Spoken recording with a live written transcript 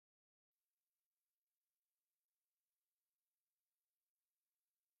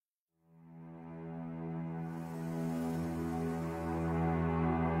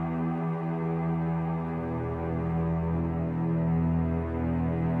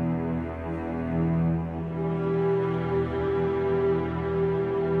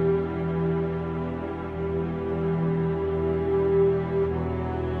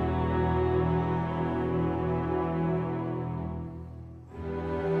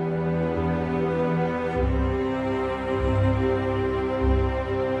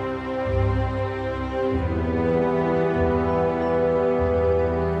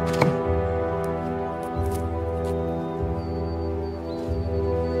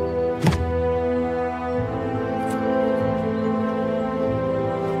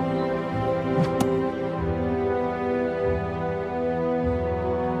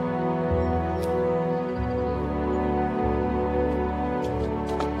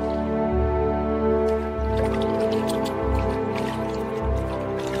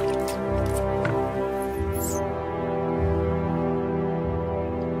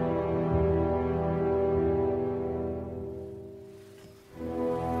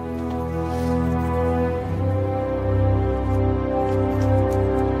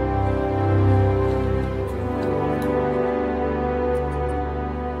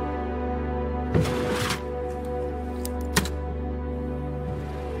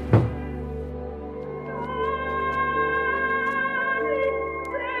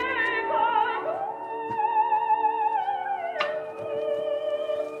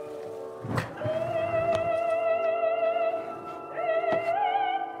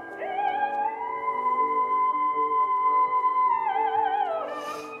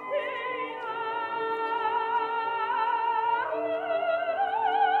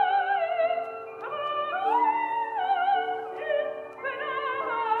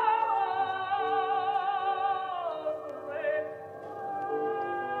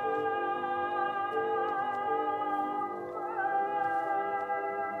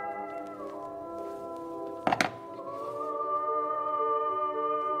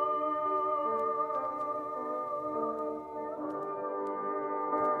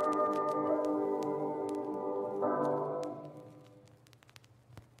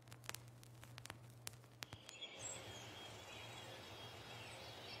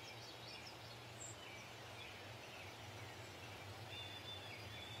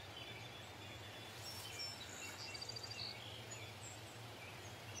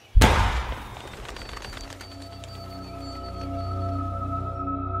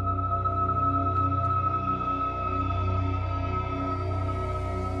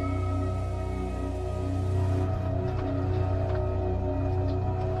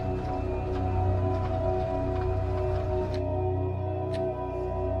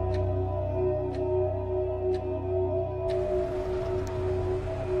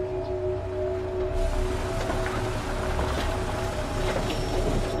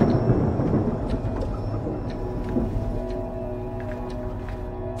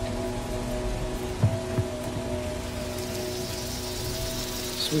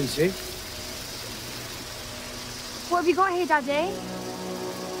sweetie. What have you got here, Daddy?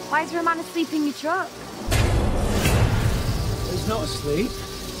 Why is there a man asleep in your truck? He's not asleep.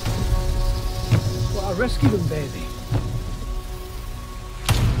 Well, I rescued him, baby.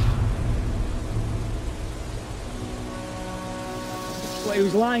 Well, he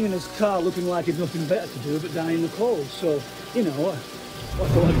was lying in his car looking like he'd nothing better to do but die in the cold. So, you know, I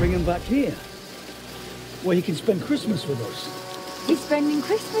thought I'd bring him back here, where he can spend Christmas with us. He's spending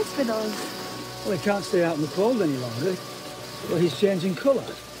Christmas with us? Well, he can't stay out in the cold any longer. Well, he's changing colour.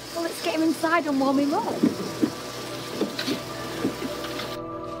 Well, let's get him inside and warm him up.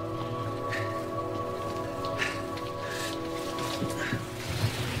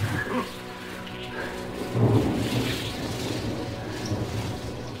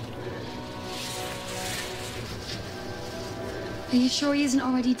 Are you sure he isn't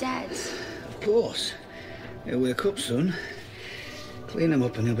already dead? Of course. He'll wake up soon. Clean him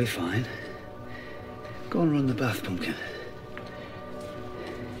up and he'll be fine. Go and run the bath, Pumpkin.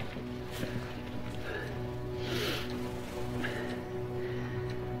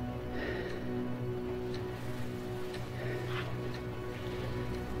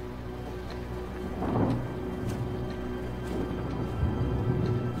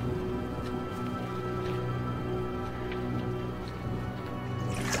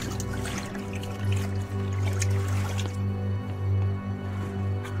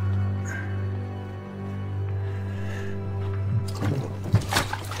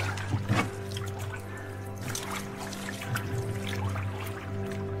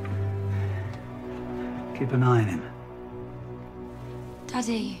 Keep an eye on him.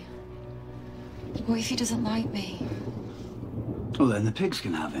 Daddy, what if he doesn't like me? Well, then the pigs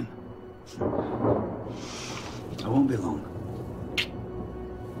can have him. I won't be long.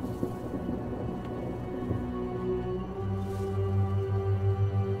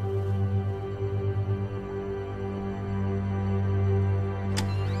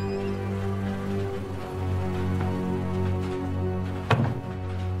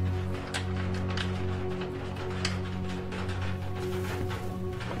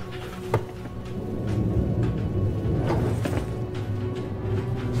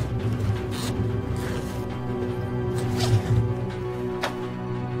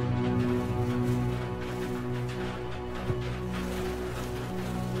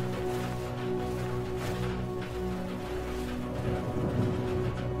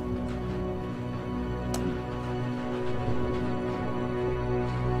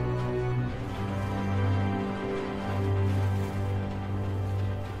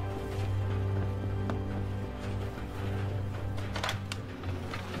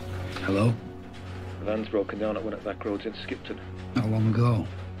 Hello? The van's broken down at one at back roads in Skipton. How long ago?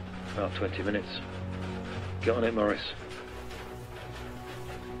 About 20 minutes. Get on it, Morris.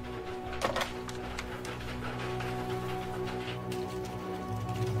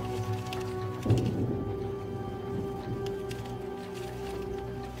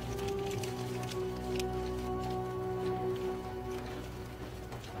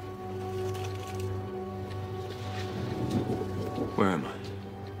 Where am I?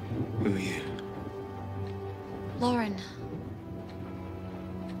 Who are you? Lauren.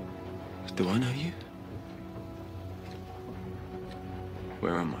 Do I know you?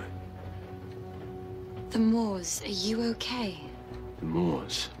 Where am I? The Moors, are you okay? The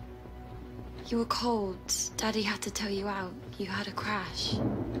Moors. You were cold. Daddy had to tow you out. You had a crash.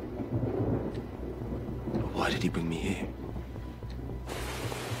 Why did he bring me here?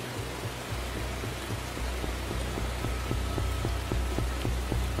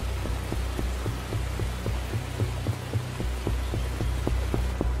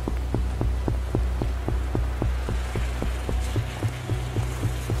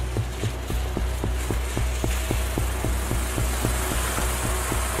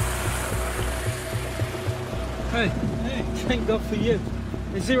 Hey. Hey, thank God for you.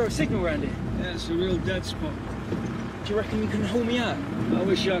 There's zero signal around here. Yeah, it's a real dead spot. Do you reckon you can haul me out? I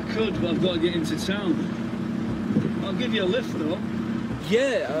wish I could, but I've got to get into town. I'll give you a lift, though.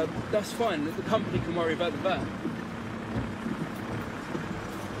 Yeah, that's fine. The company can worry about the van.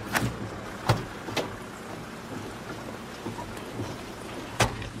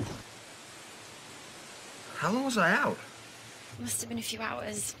 How long was I out? Must have been a few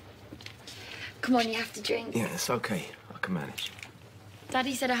hours. Come on, you have to drink. Yeah, it's okay. I can manage.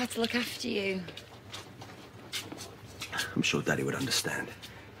 Daddy said I had to look after you. I'm sure Daddy would understand.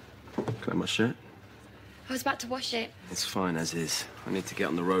 Can I have my shirt? I was about to wash it. It's fine as is. I need to get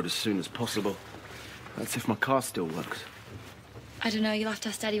on the road as soon as possible. That's if my car still works. I don't know, you'll have to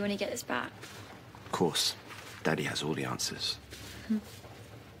ask Daddy when he gets back. Of course. Daddy has all the answers.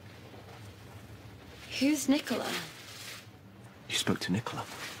 Who's Nicola? You spoke to Nicola?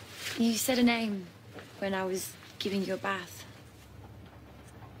 You said a name when I was giving you a bath.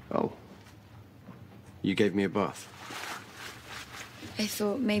 Oh. You gave me a bath? I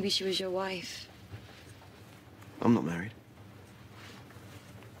thought maybe she was your wife. I'm not married.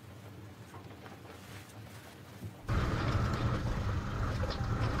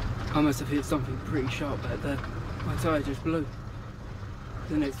 I must have hit something pretty sharp back there. My tyre just blew.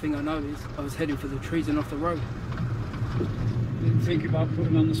 The next thing I know is I was heading for the trees and off the road. Didn't think about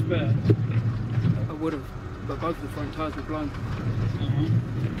putting on the spare. I would have, but both of the front tyres were blown.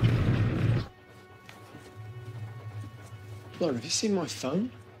 Laura, have you seen my phone?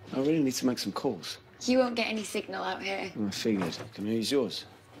 I really need to make some calls. You won't get any signal out here. I figured. Can I use yours?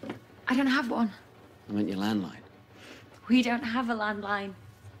 I don't have one. I meant your landline. We don't have a landline.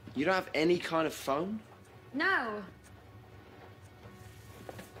 You don't have any kind of phone? No.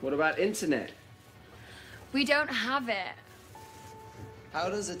 What about internet? We don't have it. How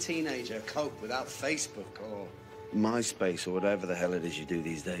does a teenager cope without Facebook or MySpace or whatever the hell it is you do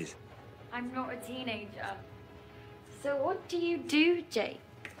these days. I'm not a teenager. So what do you do, Jake?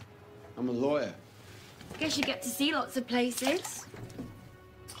 I'm a lawyer. Guess you get to see lots of places.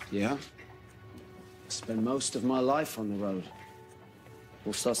 Yeah. I spend most of my life on the road.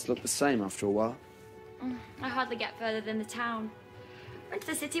 All starts to look the same after a while. I hardly get further than the town. Went to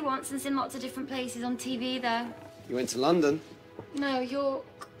the city once and seen lots of different places on TV there. You went to London? No,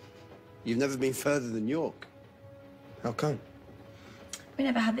 York. You've never been further than York. How come? We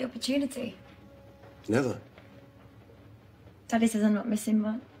never had the opportunity. Never. Daddy says I'm not missing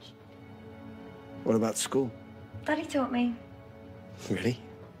much. What about school? Daddy taught me. Really?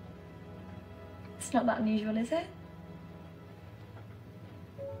 It's not that unusual, is it?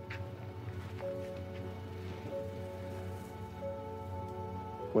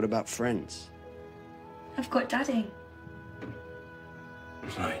 What about friends? I've got Daddy.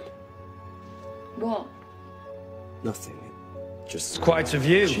 Right. What? Nothing. Just... It's quite a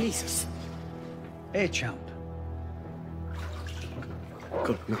view. Jesus. Hey, champ.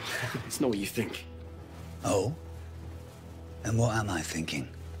 God, no. It's not what you think. Oh? And what am I thinking?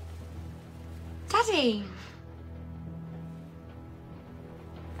 Daddy!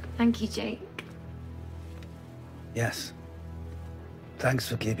 Thank you, Jake. Yes. Thanks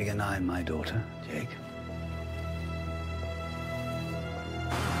for keeping an eye on my daughter, Jake.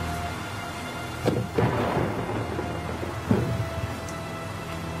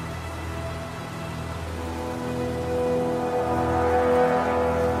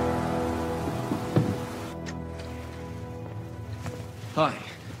 Hi.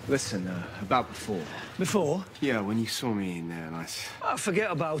 Listen, about before. Before? Yeah, when you saw me in there, nice. Oh, forget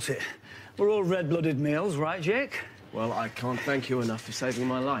about it. We're all red-blooded males, right, Jake? Well, I can't thank you enough for saving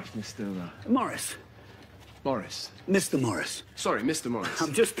my life, Mr. Morris. Morris. Mr. Morris. Sorry, Mr. Morris.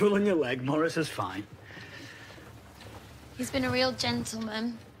 I'm just pulling your leg. Morris is fine. He's been a real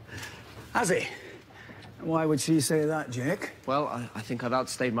gentleman. Has he? Why would she say that, Jake? Well, I think I've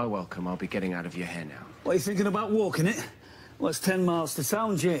outstayed my welcome. I'll be getting out of your hair now. What, are you thinking about walking it? Well, it's 10 miles to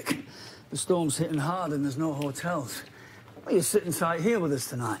town, Jake. The storm's hitting hard and there's no hotels. Well, you're sitting tight here with us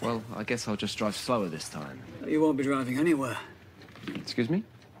tonight. Well, I guess I'll just drive slower this time. You won't be driving anywhere. Excuse me?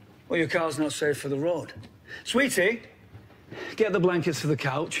 Well, your car's not safe for the road. Sweetie, get the blankets for the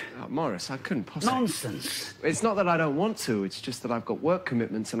couch. Morris, I couldn't possibly... Nonsense. It's not that I don't want to, it's just that I've got work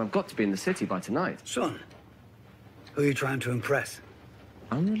commitments and I've got to be in the city by tonight. Son, who are you trying to impress?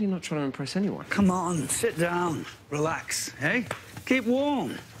 I'm really not trying to impress anyone. Come on, sit down. Relax, eh? Keep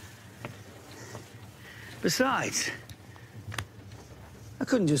warm. Besides, I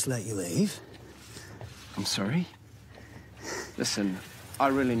couldn't just let you leave. I'm sorry? Listen, I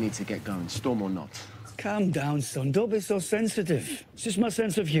really need to get going, storm or not. Calm down, son. Don't be so sensitive. It's just my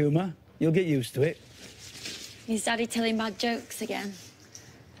sense of humour. You'll get used to it. Is Daddy telling bad jokes again?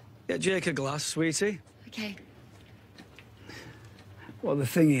 Get Jake a glass, sweetie. Okay. Well, the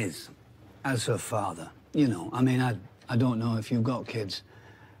thing is, as her father, you know, I mean, I don't know if you've got kids,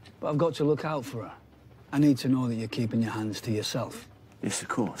 but I've got to look out for her. I need to know that you're keeping your hands to yourself. Yes, of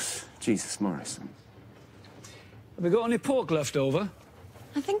course. Jesus, Morris. Have we got any pork left over?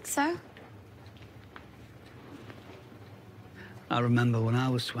 I think so. I remember when I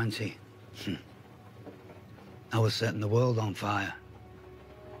was 20. I was setting the world on fire.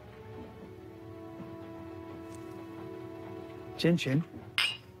 Chin chin.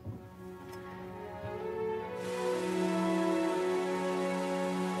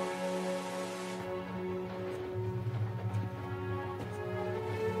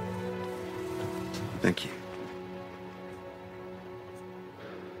 Thank you.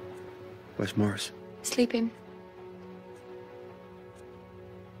 Where's Morris? Sleeping.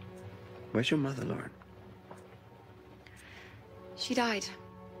 Where's your mother, Lauren? She died.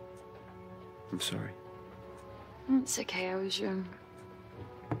 I'm sorry. It's okay, I was young.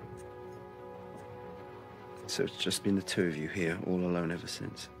 So it's just been the two of you here, all alone ever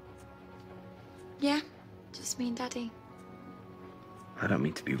since? Yeah, just me and Daddy. I don't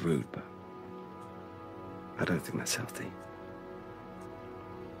mean to be rude, but I don't think that's healthy.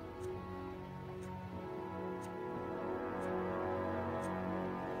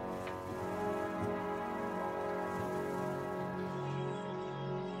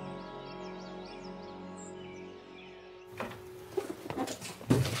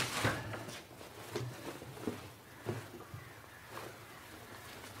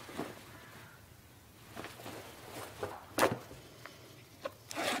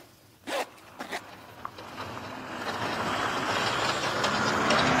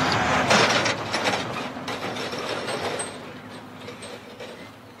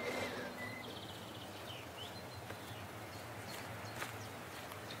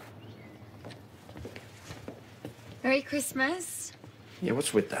 Merry Christmas. Yeah,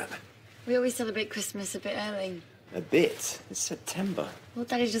 what's with that? We always celebrate Christmas a bit early. A bit? It's September. Well,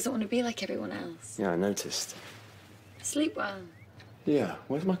 Daddy doesn't want to be like everyone else. Yeah, I noticed. Sleep well. Yeah,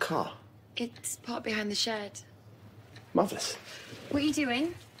 where's my car? It's parked behind the shed. Marvellous. What are you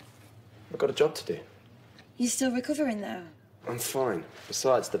doing? I've got a job to do. You still recovering, though? I'm fine.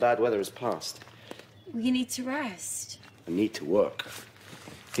 Besides, the bad weather has passed. Well, you need to rest. I need to work.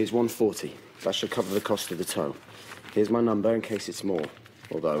 Here's 140. That should cover the cost of the tow. Here's my number in case it's more.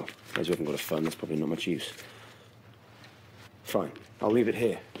 Although, as you haven't got a phone, that's probably not much use. Fine. I'll leave it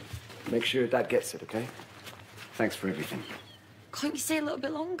here. Make sure Dad gets it, okay? Thanks for everything. Can't you stay a little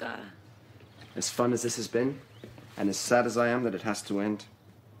bit longer? As fun as this has been, and as sad as I am that it has to end,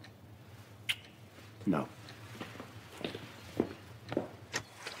 no.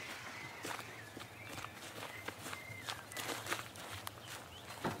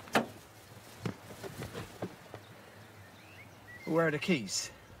 Where are the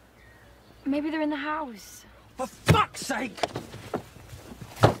keys? Maybe they're in the house. For fuck's sake!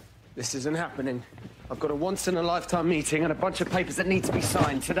 This isn't happening. I've got a once-in-a-lifetime meeting and a bunch of papers that need to be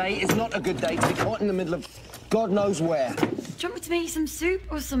signed. Today is not a good day to be caught in the middle of God knows where. Do you want me to make you some soup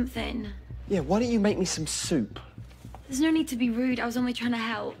or something? Yeah, why don't you make me some soup? There's no need to be rude. I was only trying to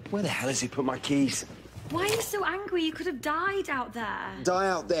help. Where the hell has he put my keys? Why are you so angry? You could have died out there. Die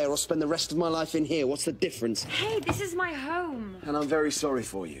out there or spend the rest of my life in here. What's the difference? Hey, this is my home. And I'm very sorry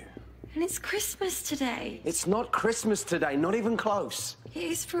for you. And it's Christmas today. It's not Christmas today, not even close. It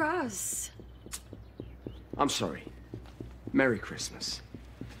is for us. I'm sorry. Merry Christmas.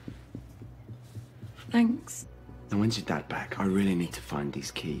 Thanks. Now, when's your dad back? I really need to find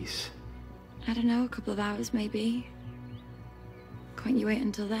these keys. I don't know, a couple of hours maybe. Can't you wait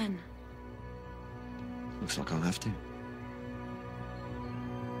until then? Looks like I'll have to.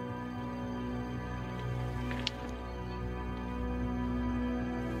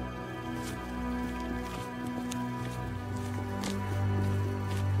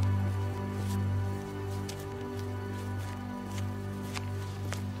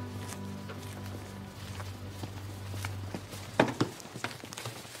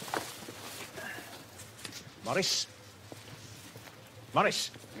 Morris?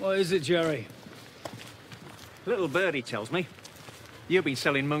 Morris? What is it, Jerry? Little birdie tells me you've been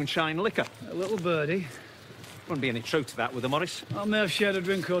selling moonshine liquor. A little birdie. Wouldn't be any truth to that, with the Morris? I may have shared a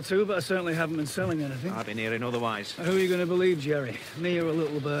drink or two, but I certainly haven't been selling anything. I've been hearing otherwise. Who are you going to believe, Jerry? Me or a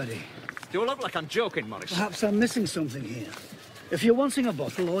little birdie? Do I look like I'm joking, Morris? Perhaps I'm missing something here. If you're wanting a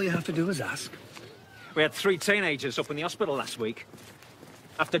bottle, all you have to do is ask. We had 3 teenagers up in the hospital last week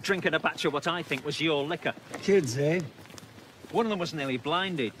after drinking a batch of what I think was your liquor. Kids, eh? One of them was nearly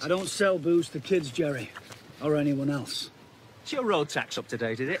blinded. I don't sell booze to kids, Jerry. Or anyone else. Is your road tax up to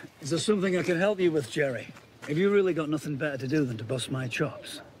date, is it? Is there something I can help you with, Jerry? Have you really got nothing better to do than to bust my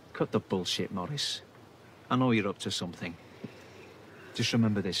chops? Cut the bullshit, Morris. I know you're up to something. Just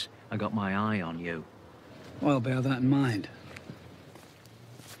remember this, I got my eye on you. Well, bear that in mind.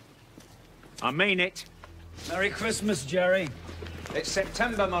 I mean it. Merry Christmas, Jerry. It's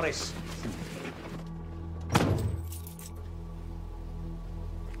September, Morris.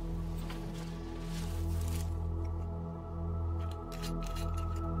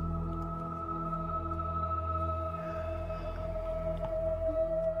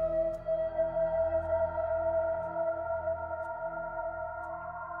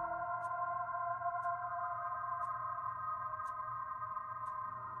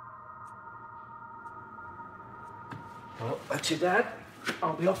 Well, that's your dad.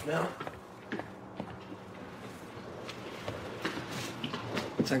 I'll be off now.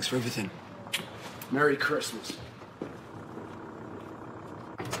 Thanks for everything. Merry Christmas.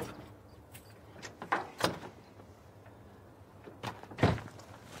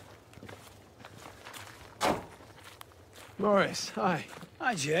 Morris, hi.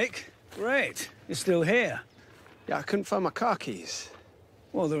 Hi, Jake. Great. You're still here. Yeah, I couldn't find my car keys.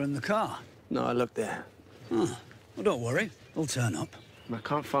 Well, they're in the car. No, I looked there. Oh, well, don't worry. They'll turn up. And I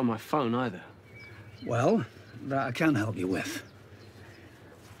can't find my phone either. Well, that I can help you with.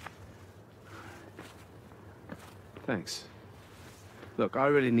 Thanks. Look, I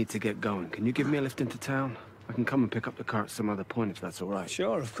really need to get going. Can you give me a lift into town? I can come and pick up the car at some other point if that's all right.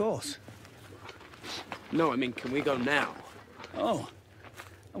 Sure, of course. No, I mean, can we go now? Oh.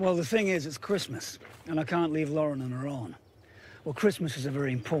 Well, the thing is, it's Christmas, and I can't leave Lauren on her own. Well, Christmas is a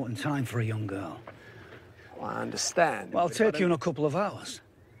very important time for a young girl. Well, I understand. Well, I'll take you in a couple of hours.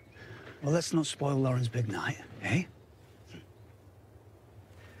 Well, let's not spoil Lauren's big night, eh?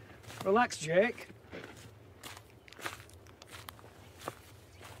 Relax, Jake.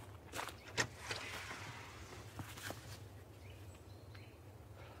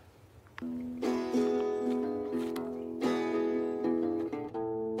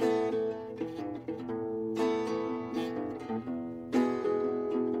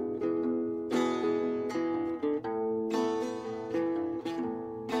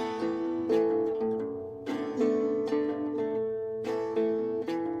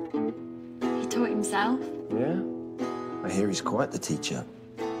 Yeah? I hear he's quite the teacher.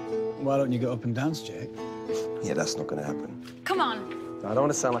 Why don't you get up and dance, Jake? Yeah, that's not gonna happen. Come on. I don't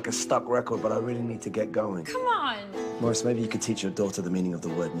want to sound like a stuck record, but I really need to get going. Come on. Morris, maybe you could teach your daughter the meaning of the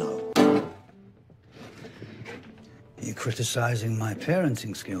word no. Are you criticizing my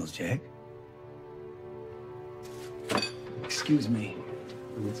parenting skills, Jake? Excuse me.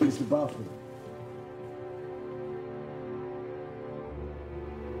 Let's use the bathroom.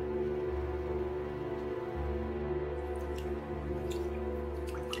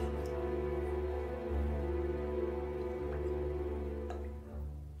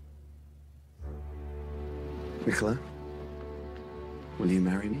 Nicola, will you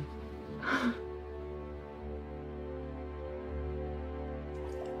marry me?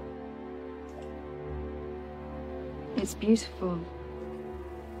 It's beautiful.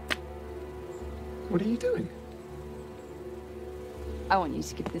 What are you doing? I want you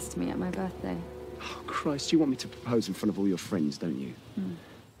to give this to me at my birthday. Oh, Christ, you want me to propose in front of all your friends, don't you?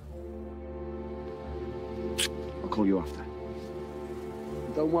 I'll call you after.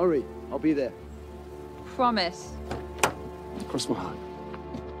 Don't worry, I'll be there. Promise. Cross my heart.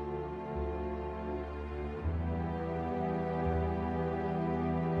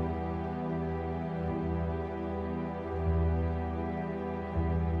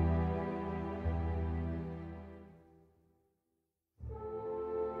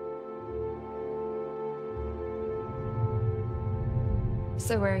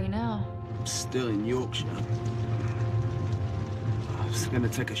 So where are you now? I'm still in Yorkshire. I was going to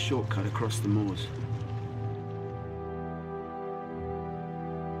take a shortcut across the moors.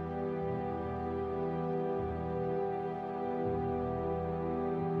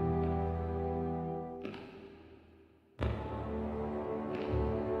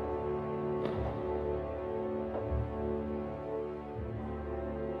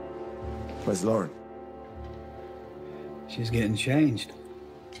 Where's Lauren? She's getting changed.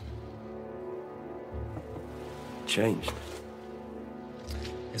 Changed?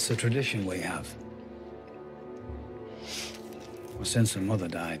 It's a tradition we have. Well, since her mother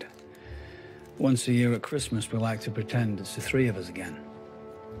died. Once a year at Christmas, we like to pretend it's the three of us again.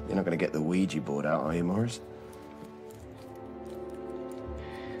 You're not going to get the Ouija board out, are you, Morris?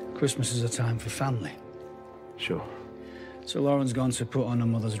 Christmas is a time for family. Sure. So Lauren's going to put on her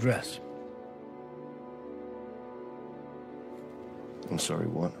mother's dress. I'm sorry,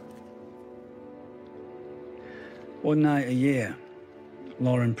 what? One night a year,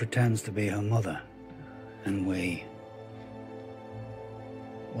 Lauren pretends to be her mother, and we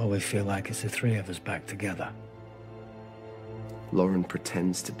feel like it's the three of us back together. Lauren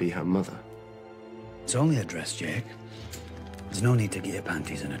pretends to be her mother? It's only a dress, Jake. There's no need to get your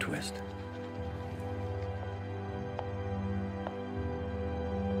panties in a twist.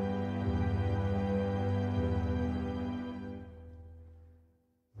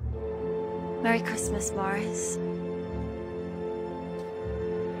 Merry Christmas, Morris.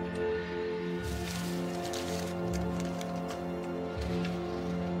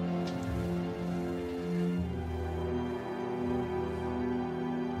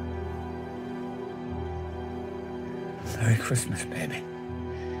 Merry Christmas, baby.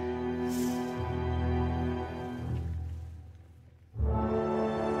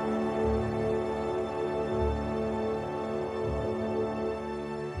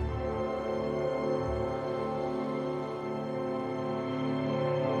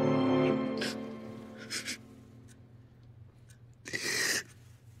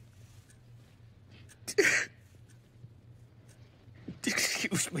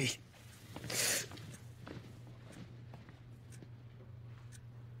 Trust me.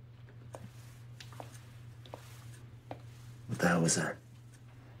 What the hell was that?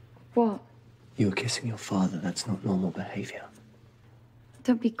 What? You were kissing your father. That's not normal behavior.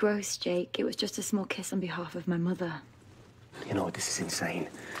 Don't be gross, Jake. It was just a small kiss on behalf of my mother. You know what? This is insane.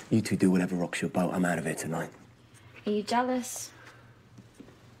 You two do whatever rocks your boat. I'm out of here tonight. Are you jealous?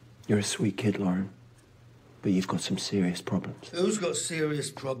 You're a sweet kid, Lauren. But you've got some serious problems. Who's got serious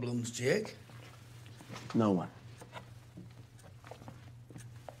problems, Jake? No one.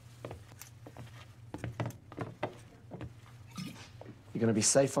 You gonna be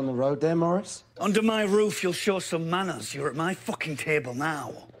safe on the road there, Morris? Under my roof, you'll show some manners. You're at my fucking table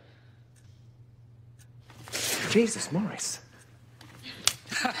now. Jesus, Morris.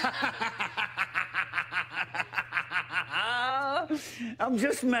 I'm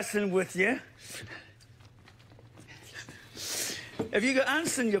just messing with you. Have you got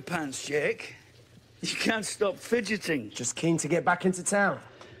ants in your pants, Jake? You can't stop fidgeting. Just keen to get back into town.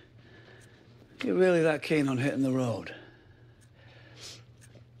 You're really that keen on hitting the road?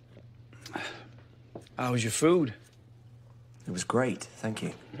 How was your food? It was great, thank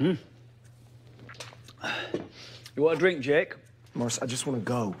you. You want a drink, Jake? Morris, I just want to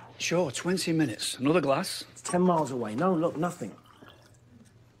go. Sure, 20 minutes. Another glass? It's 10 miles away. No, look, nothing.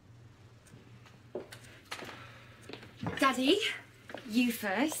 Daddy, you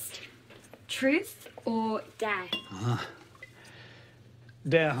first. Truth or dare?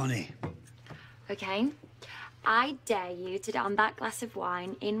 Dare, honey. Okay. I dare you to down that glass of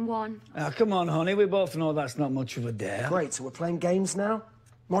wine in one. Come on, honey. We both know that's not much of a dare. Great, so we're playing games now?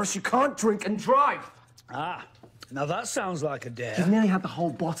 Morris, you can't drink and drive! Now that sounds like a dare. You've nearly had the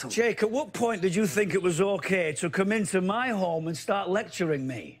whole bottle. Jake, at what point did you think it was okay to come into my home and start lecturing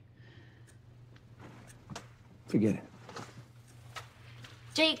me? Forget it.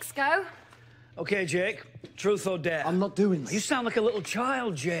 Jake's go. Okay, Jake. Truth or dare? I'm not doing this. You sound like a little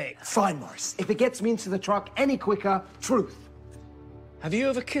child, Jake. Fine, Morris. If it gets me into the truck any quicker, truth. Have you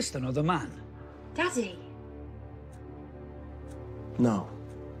ever kissed another man? Daddy. No.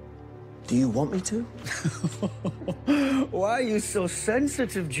 Do you want me to? Why are you so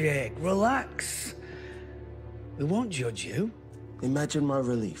sensitive, Jake? Relax. We won't judge you. Imagine my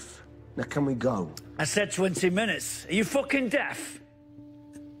relief. Now, can we go? I said 20 minutes. Are you fucking deaf?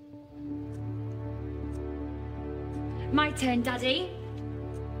 My turn, Daddy.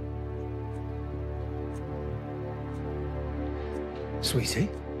 Sweetie?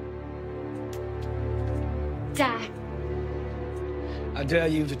 Dare. I dare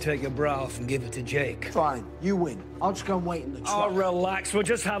you to take your bra off and give it to Jake. Fine, you win. I'll just go and wait in the Oh, truck. relax. We're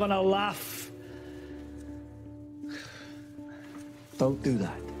just having a laugh. Don't do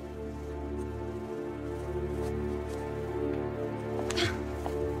that.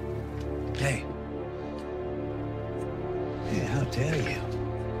 Hey. Hey, how dare you?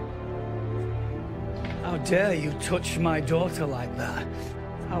 How dare you touch my daughter like that?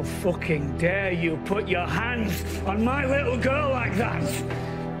 How fucking dare you put your hands on my little girl like that?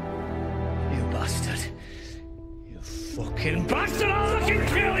 You bastard. You fucking bastard! I'll fucking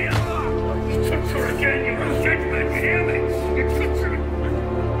kill you! You touch her again, you shit man, you hear me? You touch her again.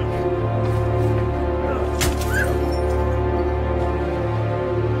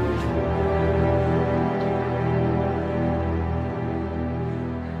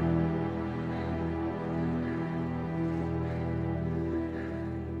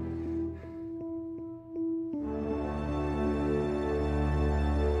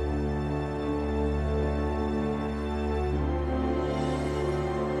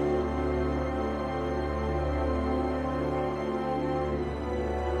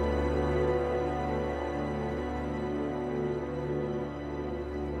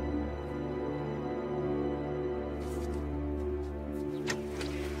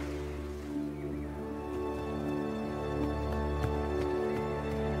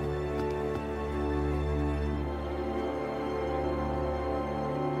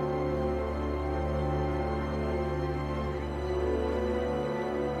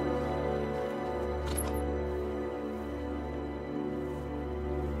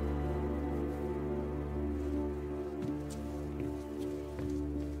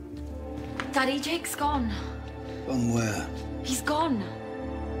 Daddy, Jake's gone. Gone where? He's gone.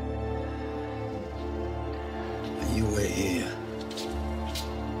 And you wait here.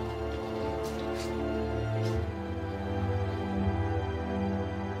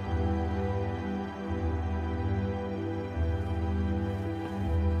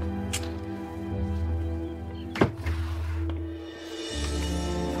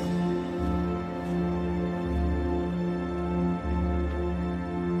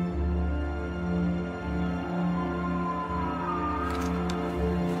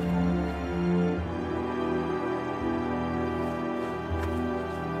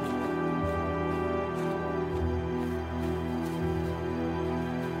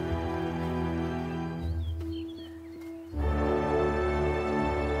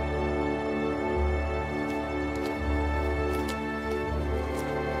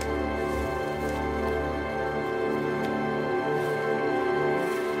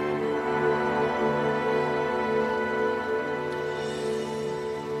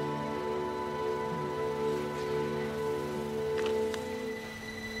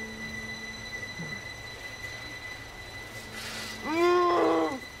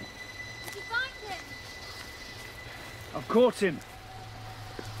 I've caught him.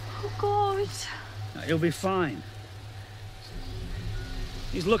 Oh, God. Now, he'll be fine.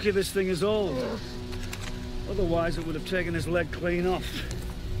 He's lucky this thing is old. Otherwise, it would have taken his leg clean off.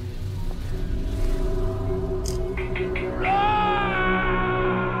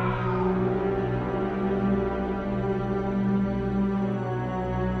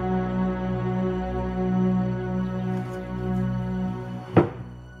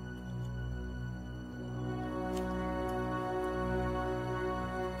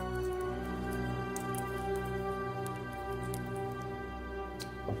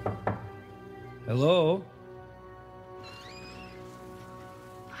 Hello?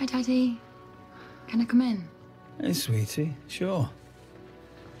 Hi, Daddy. Can I come in? Hey, sweetie. Sure.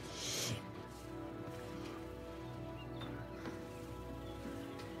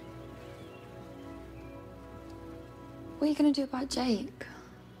 What are you going to do about Jake?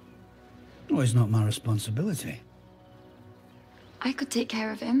 Oh, it's not my responsibility. I could take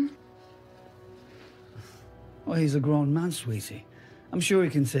care of him. Oh, he's a grown man, sweetie. I'm sure he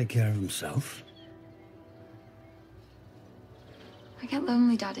can take care of himself. I get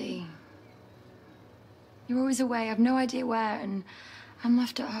lonely, Daddy. You're always away, I've no idea where, and I'm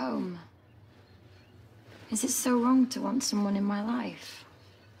left at home. Is it so wrong to want someone in my life?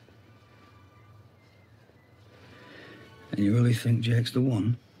 And you really think Jake's the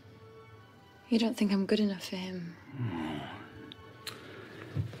one? You don't think I'm good enough for him?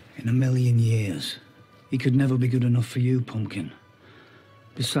 In a million years. He could never be good enough for you, Pumpkin.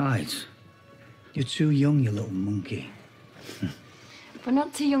 Besides, you're too young, you little monkey. But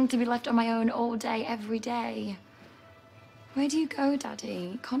not too young to be left on my own all day, every day. Where do you go,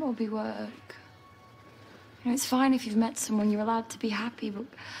 Daddy? It can't all be work. You know, it's fine if you've met someone, you're allowed to be happy, but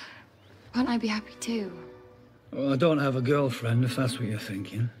can't I be happy too? Well, I don't have a girlfriend, if that's what you're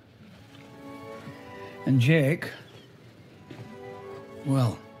thinking. And Jake...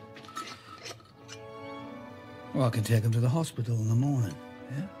 Well, I can take him to the hospital in the morning,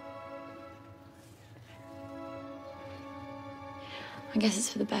 yeah? I guess it's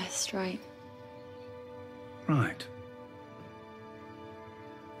for the best, right? Right.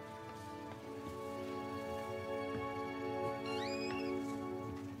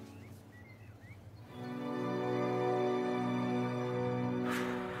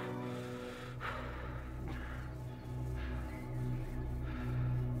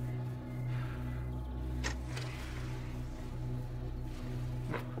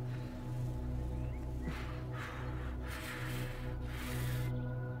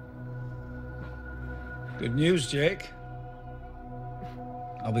 Good news, Jake.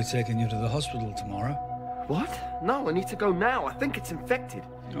 I'll be taking you to the hospital tomorrow. What? No, I need to go now. I think it's infected.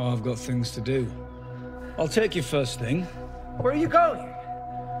 Oh, I've got things to do. I'll take you first thing. Where are you going?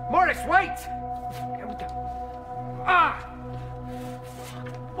 Morris, wait! Ah!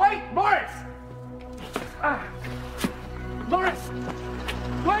 Wait, Morris! Ah! Morris!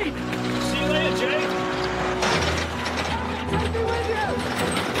 Wait! See you later, Jake. Take me with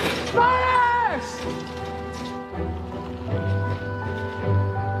you! Morris!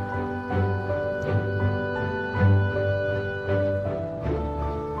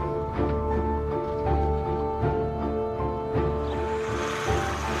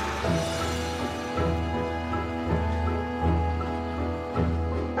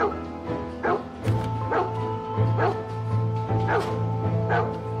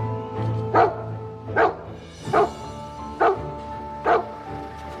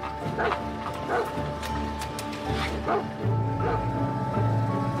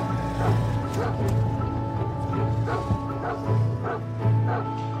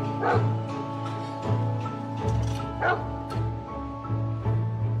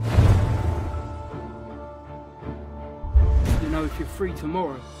 If you're free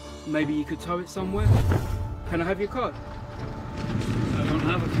tomorrow, maybe you could tow it somewhere. Can I have your card? I don't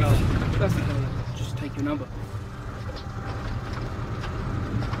have a car. That's okay. Just take your number.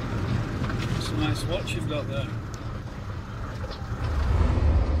 It's a nice watch you've got there.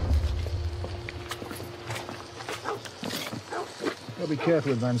 Gotta be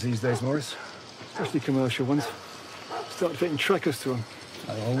careful with vans these days, Morris. Especially commercial ones. Start fitting trackers to them.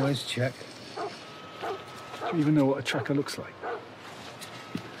 I always check. Do you even know what a tracker looks like?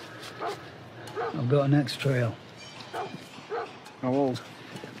 I've got an X-Trail. How old?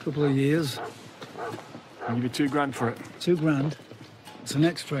 Couple of years. I'll give you $2,000 for it. $2,000. It's an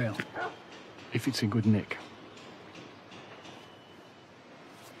X-Trail. If it's in good nick.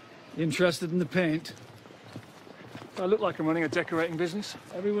 Interested in the paint? I look like I'm running a decorating business.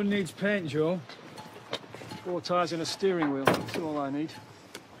 Everyone needs paint, Joe. 4 tyres and a steering wheel. That's all I need.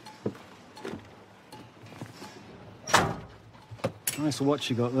 Nice watch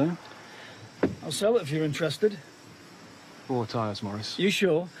you got there. I'll sell it if you're interested. 4 tyres, Morris. You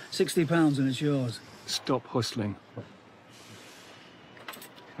sure? £60 and it's yours. Stop hustling.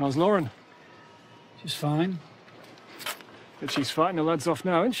 How's Lauren? She's fine. But she's fighting the lads off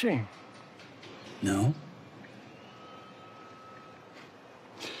now, isn't she? No.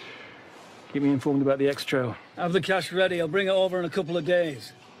 Keep me informed about the X-Trail. Have the cash ready. I'll bring it over in a couple of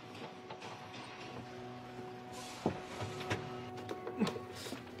days.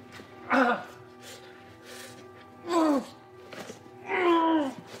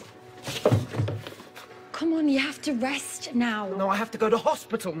 Come on, you have to rest now. No, I have to go to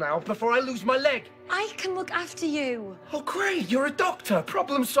hospital now before I lose my leg. I can look after you. Oh, great. You're a doctor.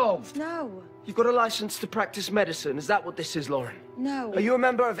 Problem solved. No. You've got a license to practice medicine. Is that what this is, Lauren? No. Are you a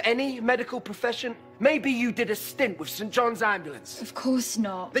member of any medical profession? Maybe you did a stint with St. John's Ambulance. Of course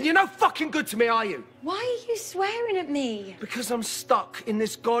not. Then you're no fucking good to me, are you? Why are you swearing at me? Because I'm stuck in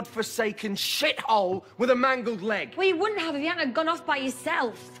this godforsaken shithole with a mangled leg. Well, you wouldn't have if you hadn't gone off by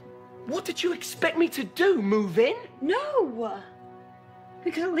yourself. What did you expect me to do? Move in? No.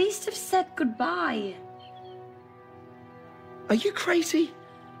 We could at least have said goodbye. Are you crazy?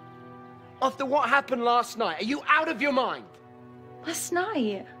 After what happened last night, are you out of your mind? Last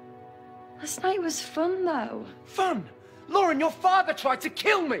night was fun, though. Fun? Lauren, your father tried to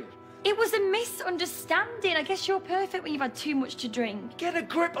kill me. It was a misunderstanding. I guess you're perfect when you've had too much to drink. Get a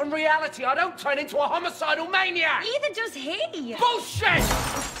grip on reality. I don't turn into a homicidal maniac. Neither does he. Bullshit!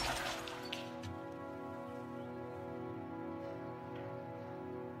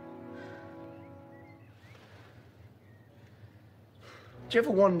 Do you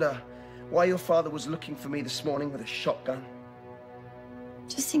ever wonder why your father was looking for me this morning with a shotgun?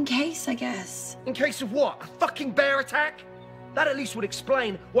 Just in case, I guess. In case of what? A fucking bear attack? That at least would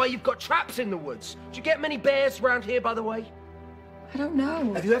explain why you've got traps in the woods. Do you get many bears around here, by the way? I don't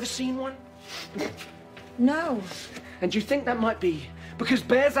know. Have you ever seen one? No. And do you think that might be because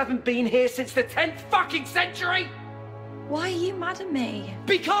bears haven't been here since the 10th fucking century? Why are you mad at me?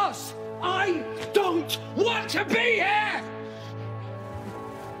 Because I don't want to be here!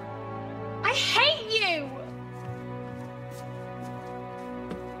 I hate you!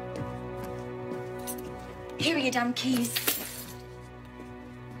 Here are your damn keys.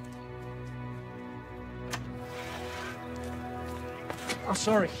 I'm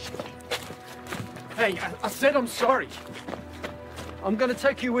sorry. Hey, I said I'm sorry. I'm gonna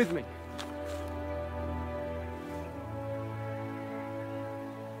take you with me.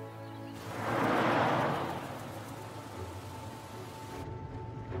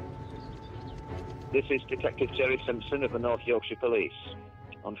 This is Detective Jerry Simpson of the North Yorkshire Police.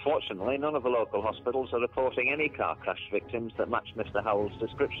 Unfortunately, none of the local hospitals are reporting any car crash victims that match Mr. Howell's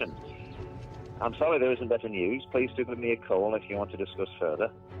description. I'm sorry there isn't better news. Please do give me a call if you want to discuss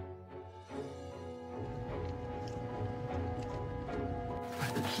further.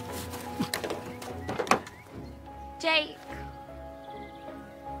 Jake.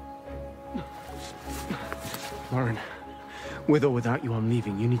 Lauren, with or without you, I'm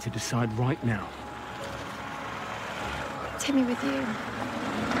leaving. You need to decide right now. Take me with you.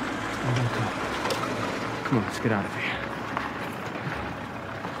 I won't go. Come on, let's get out of here.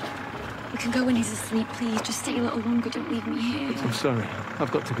 We can go when he's asleep, please. Just stay a little longer. Don't leave me here. I'm sorry. I've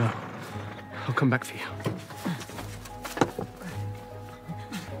got to go. I'll come back for you.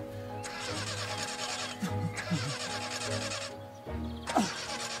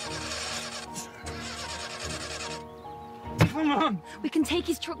 Come on. We can take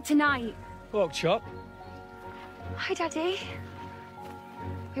his truck tonight. Pork chop. Hi, Daddy.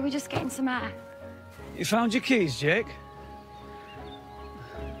 We were just getting some air. You found your keys, Jake?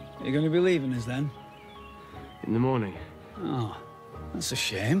 You're going to be leaving us then? In the morning. Oh, that's a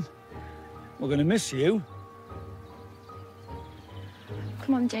shame. We're going to miss you.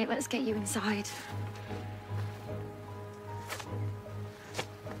 Come on, Jake, let's get you inside.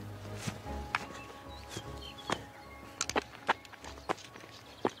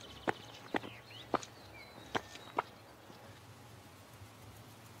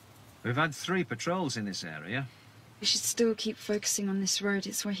 We've had 3 patrols in this area. We should still keep focusing on this road.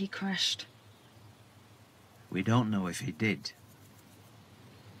 It's where he crashed. We don't know if he did.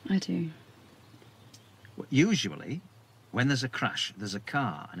 I do. Usually, when there's a crash, there's a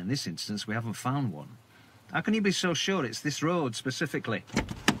car, and in this instance, we haven't found one. How can you be so sure it's this road specifically?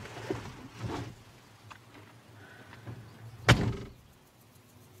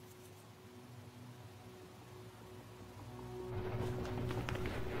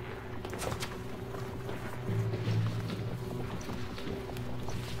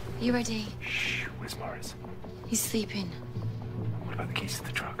 You ready? Shh, where's Morris? He's sleeping. What about the keys to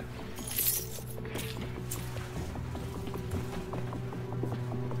the truck?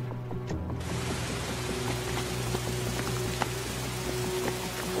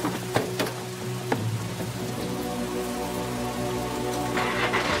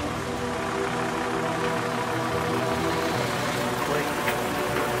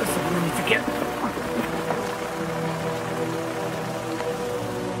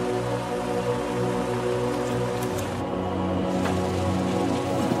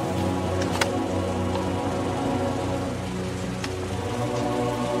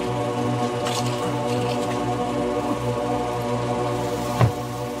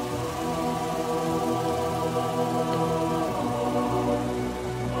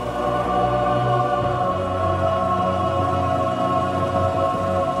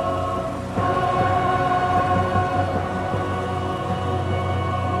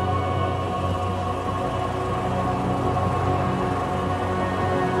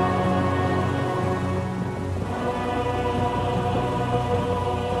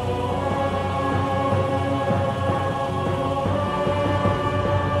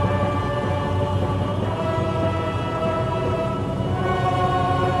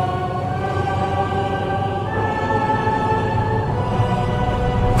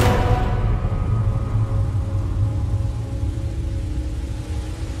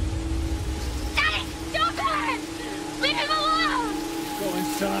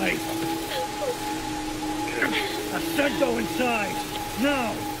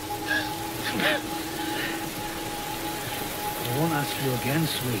 Again,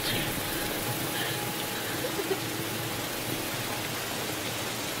 sweetie.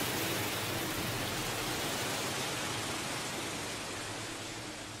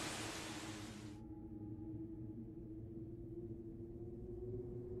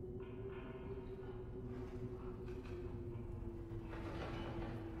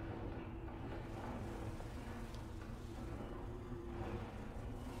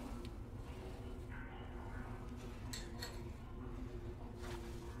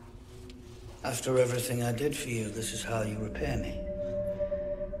 After everything I did for you, this is how you repay me.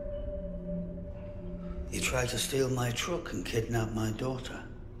 You tried to steal my truck and kidnap my daughter.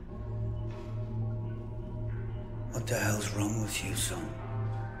 What the hell's wrong with you, son?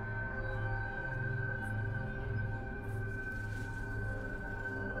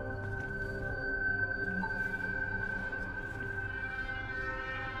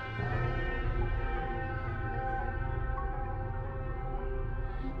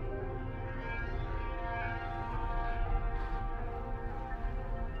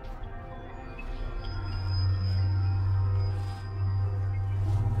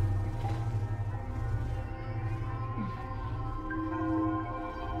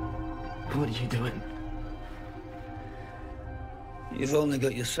 What are you doing? You've only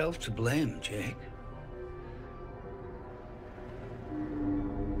got yourself to blame, Jake.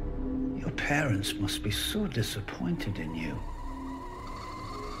 Your parents must be so disappointed in you.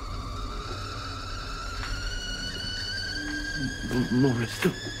 Morris,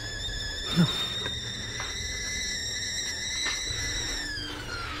 no.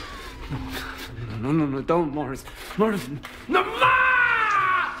 No, don't, Morris. Morris, no!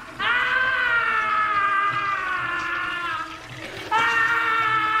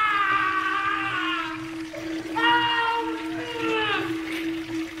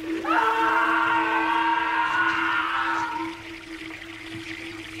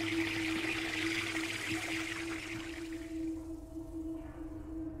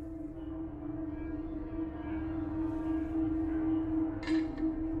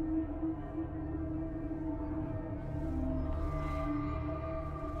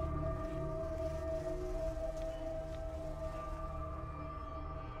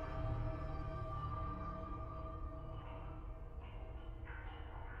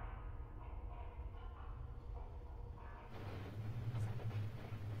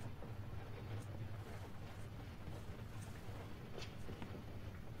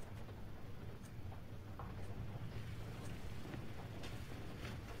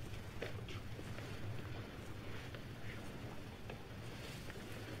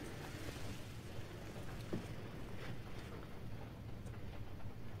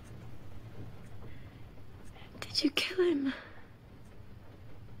 Did you kill him?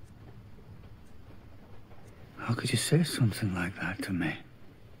 How could you say something like that to me?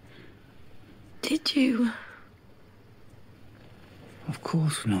 Did you? Of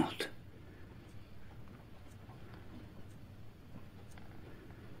course not.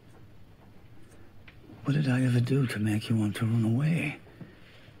 What did I ever do to make you want to run away?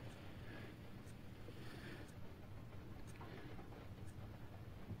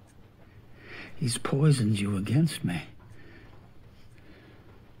 He's poisoned you against me.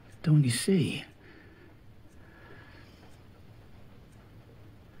 Don't you see?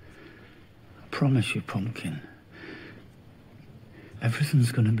 I promise you, Pumpkin.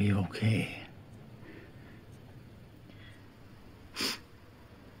 Everything's gonna be okay.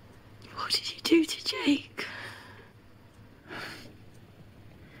 What did you do to Jake?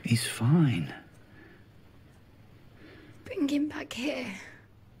 He's fine. Bring him back here.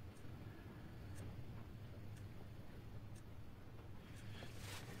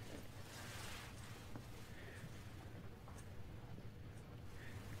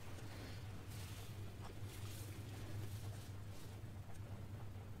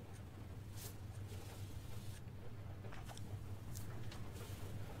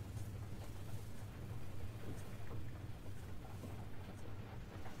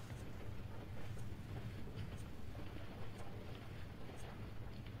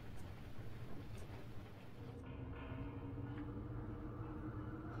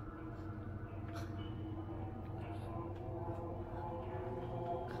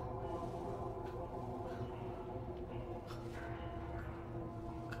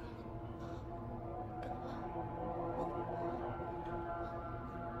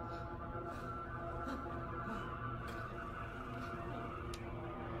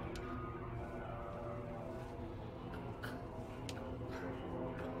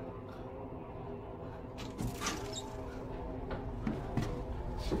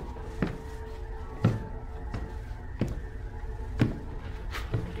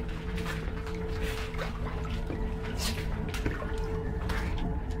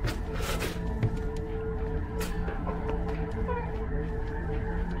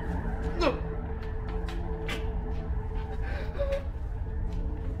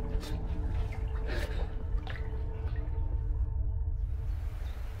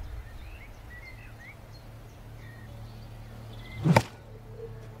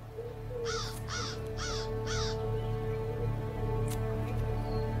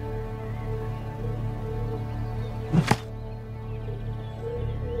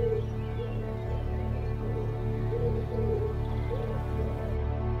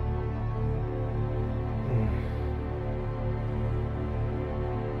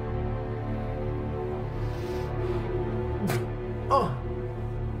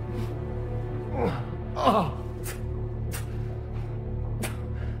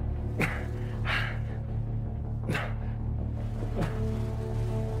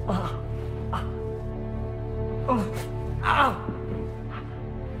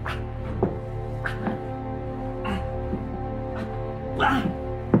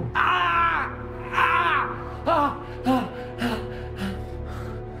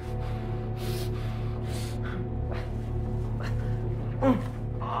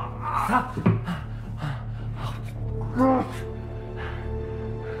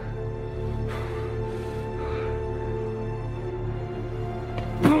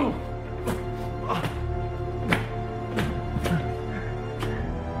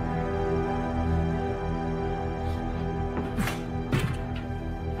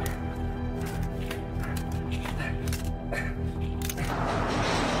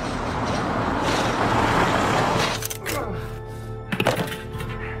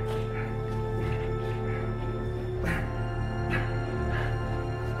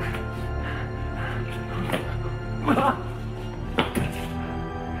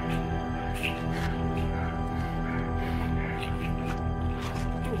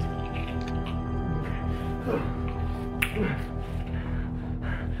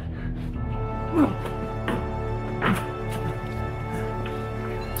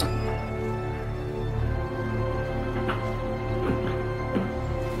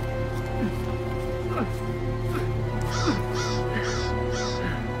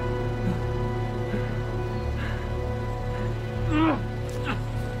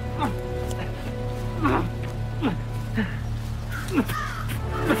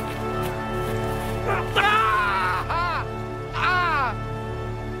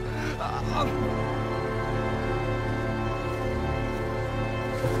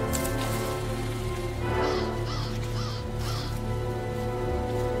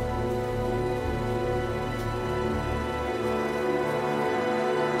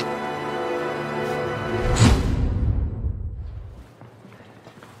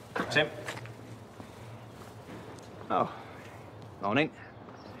 Tim. Oh, morning.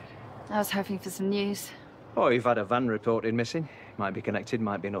 I was hoping for some news. Oh, you've had a van reported missing. Might be connected,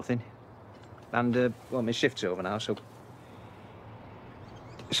 might be nothing. And, well, my shift's over now, so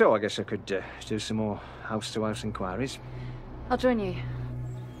I guess I could do some more house-to-house inquiries. I'll join you.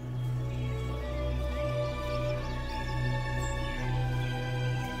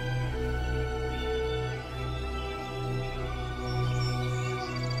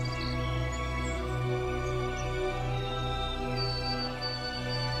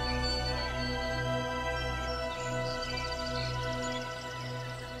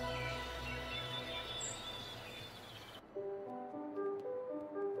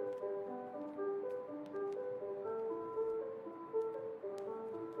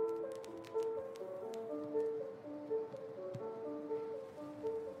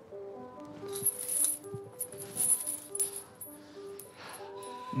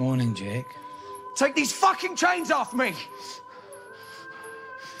 Morning, Jake. Take these fucking chains off me!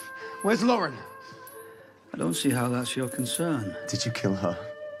 Where's Lauren? I don't see how that's your concern. Did you kill her?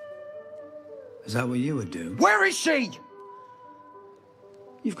 Is that what you would do? Where is she?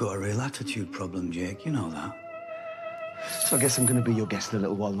 You've got a real attitude problem, Jake. You know that. So I guess I'm gonna be your guest a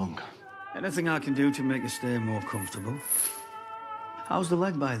little while longer. Anything I can do to make you stay more comfortable? How's the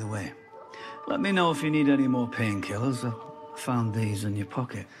leg, by the way? Let me know if you need any more painkillers. I found these in your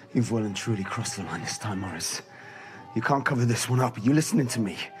pocket. You've well and truly crossed the line this time, Morris. You can't cover this one up. Are you listening to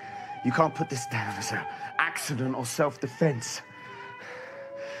me? You can't put this down as an accident or self-defense.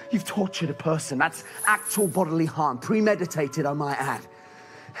 You've tortured a person. That's actual bodily harm, premeditated, I might add.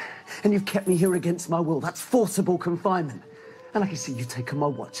 And you've kept me here against my will. That's forcible confinement. And I can see you've taken my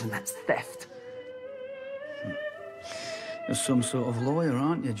watch, and that's theft. You're some sort of lawyer,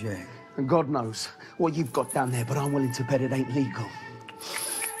 aren't you, Jake? And God knows what you've got down there, but I'm willing to bet it ain't legal.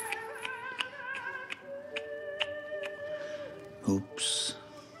 Oops.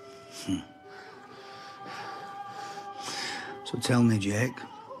 So tell me, Jake,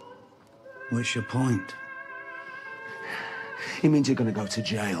 what's your point? It means you're gonna go to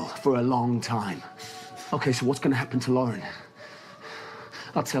jail for a long time. Okay, so what's gonna happen to Lauren?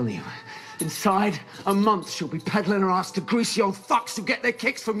 I'll tell you. Inside a month, she'll be peddling her ass to greasy old fucks who get their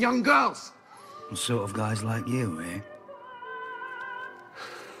kicks from young girls. The sort of guys like you, eh?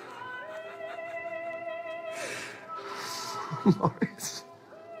 Morris.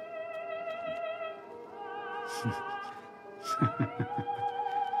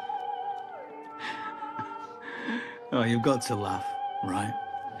 Oh, you've got to laugh, right?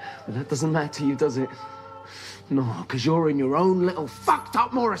 But that doesn't matter to you, does it? No, because you're in your own little fucked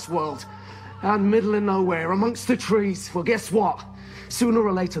up Morris world. Out in the middle of nowhere, amongst the trees. Well, guess what? Sooner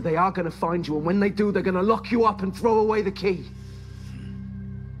or later, they are going to find you, and when they do, they're going to lock you up and throw away the key.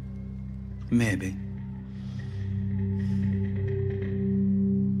 Maybe.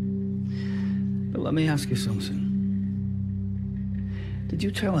 But let me ask you something. Did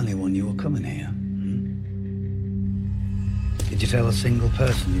you tell anyone you were coming here? Did you tell a single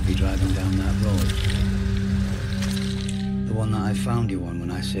person you'd be driving down that road? The one that I found you on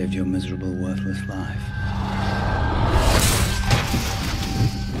when I saved your miserable, worthless life.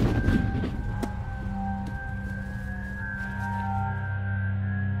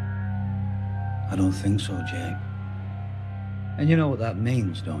 I don't think so, Jake. And you know what that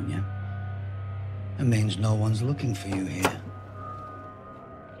means, don't you? It means no one's looking for you here.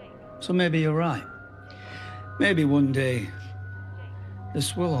 So maybe you're right. Maybe one day,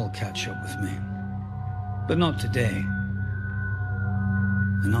 this will all catch up with me. But not today.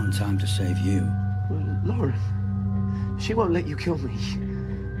 And not in time to save you. Well, Lauren, she won't let you kill me.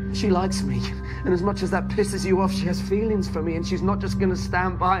 She likes me. And as much as that pisses you off, she has feelings for me, and she's not just gonna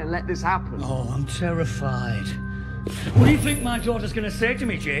stand by and let this happen. Oh, I'm terrified. What do you think my daughter's gonna say to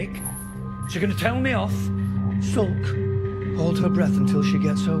me, Jake? She's gonna tell me off, sulk, hold her breath until she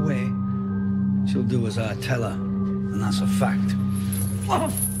gets her way. She'll do as I tell her, and that's a fact.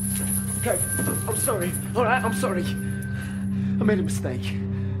 Oh. Okay, I'm sorry. All right, I'm sorry. I made a mistake.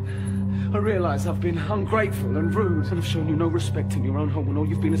 I realise I've been ungrateful and rude, and I've shown you no respect in your own home when all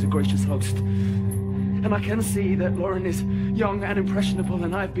you've been is a gracious host. And I can see that Lauren is young and impressionable,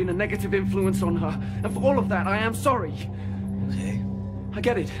 and I've been a negative influence on her. And for all of that, I am sorry. Okay. I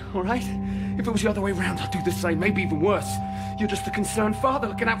get it, all right? If it was the other way around, I'd do the same, maybe even worse. You're just a concerned father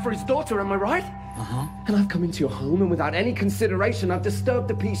looking out for his daughter, am I right? Uh-huh. And I've come into your home, and without any consideration, I've disturbed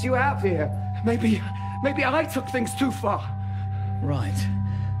the peace you have here. Maybe I took things too far. Right.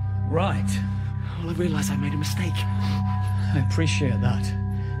 Well, I realise I made a mistake. I appreciate that.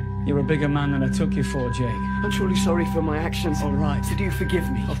 You're a bigger man than I took you for, Jake. I'm truly sorry for my actions. All right. So do you forgive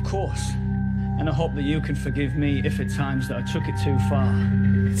me? Of course. And I hope that you can forgive me if at times that I took it too far.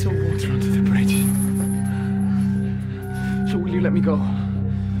 It's all water under the bridge. So will you let me go?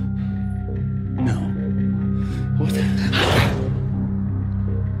 No. What?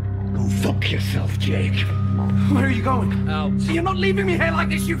 Go fuck yourself, Jake. Where are you going? Out. You're not leaving me here like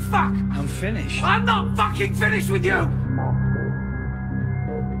this, you fuck! I'm finished. I'm not fucking finished with you!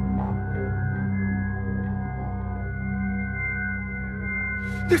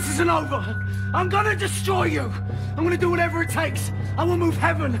 This isn't over. I'm gonna destroy you. I'm gonna do whatever it takes. I will move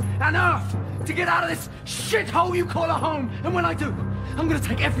heaven and earth to get out of this shithole you call a home. And when I do, I'm gonna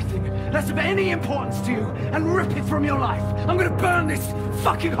take everything that's of any importance to you and rip it from your life. I'm gonna burn this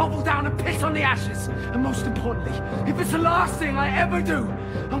fucking hovel down and piss on the ashes. And most importantly, if it's the last thing I ever do,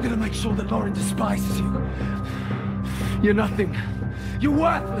 I'm gonna make sure that Lauren despises you. You're nothing. You're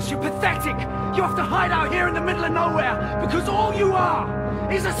worthless. You're pathetic. You have to hide out here in the middle of nowhere because all you are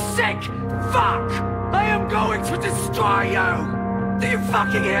He's a sick fuck! I am going to destroy you! Do you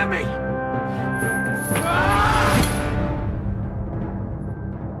fucking hear me?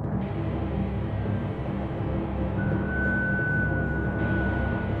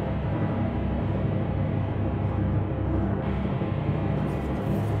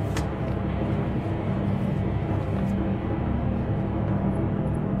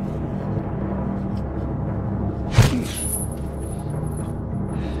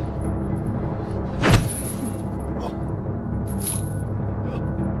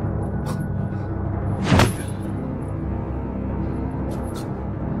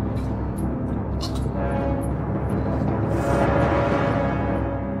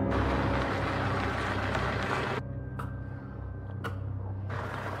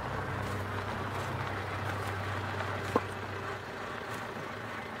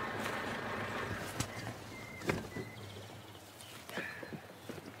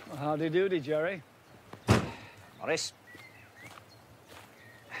 Howdy doody, Jerry. Morris.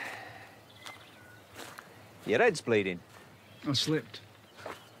 Your head's bleeding. I slipped.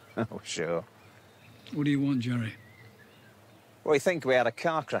 Oh, sure. What do you want, Jerry? Well, we think we had a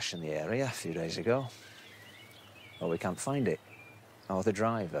car crash in the area a few days ago. Well, we can't find it. Or the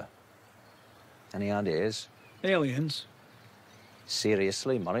driver. Any ideas? Aliens?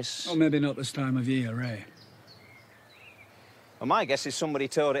 Seriously, Morris? Oh, maybe not this time of year, eh? Well, my guess is somebody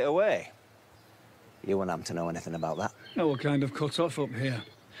towed it away. You wouldn't happen to know anything about that? Oh, we're kind of cut off up here.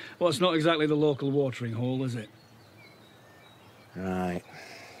 Well, it's not exactly the local watering hole, is it? Right.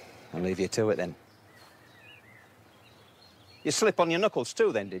 I'll leave you to it, then. You slip on your knuckles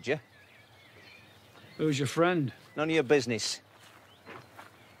too, then, did you? Who's your friend? None of your business.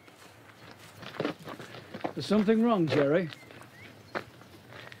 There's something wrong, Jerry.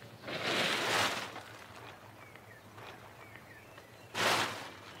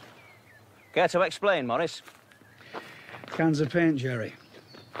 Care to explain, Morris? Cans of paint, Jerry.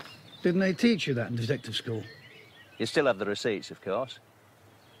 Didn't they teach you that in detective school? You still have the receipts, of course.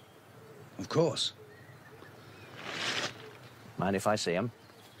 Of course. Mind if I see them?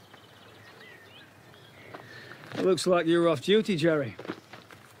 It looks like you're off duty, Jerry.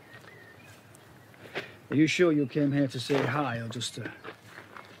 Are you sure you came here to say hi, or just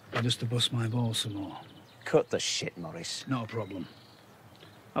to bust my balls some more? Cut the shit, Morris. Not a problem.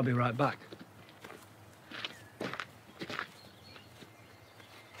 I'll be right back.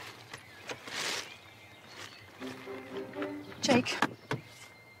 Jake.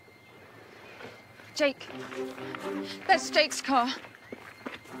 Jake. That's Jake's car.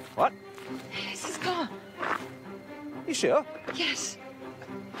 What? It's his car. You sure? Yes.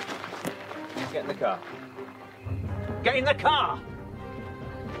 Get in the car. Get in the car!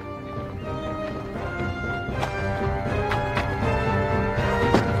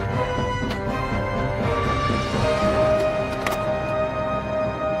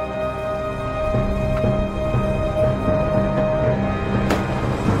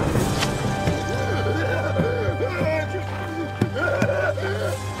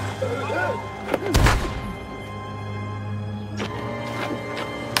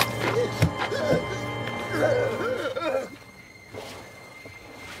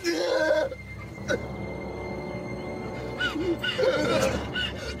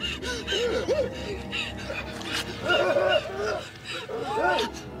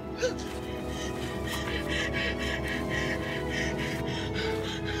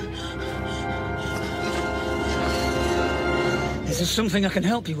 Is there something I can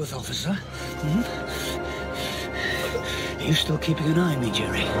help you with, officer? Are you still keeping an eye on me,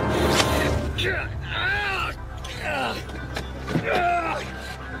 Jerry?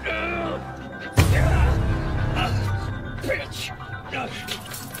 Bitch!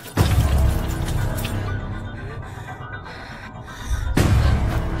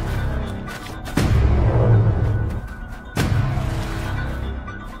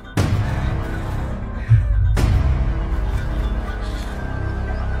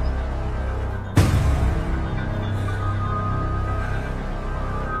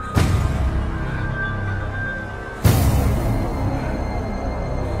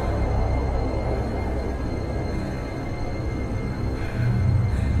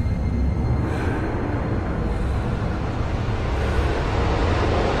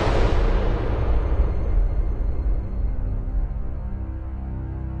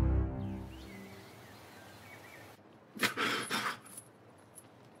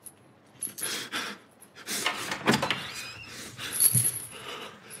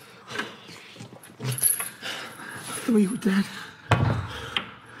 thought you were dead.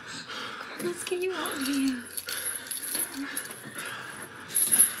 Let's get you out of here.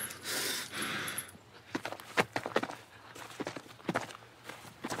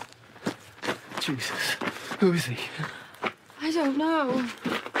 Jesus. Who is he? I don't know.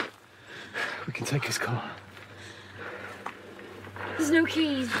 We can take his car. There's no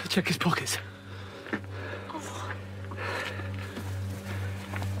keys. Check his pockets. Oh.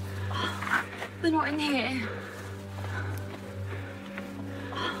 They're not in here.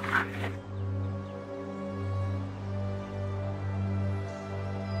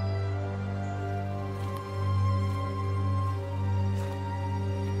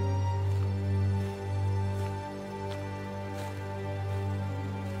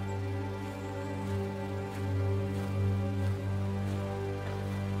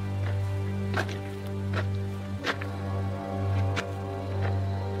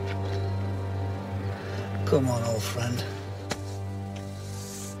 Come on, old friend.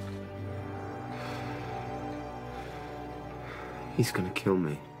 He's gonna kill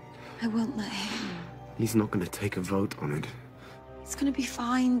me. I won't let him. He's not gonna take a vote on it. It's gonna be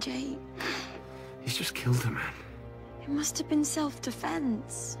fine, Jake. He's just killed a man. It must have been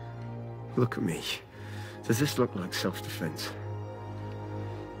self-defense. Look at me. Does this look like self-defense?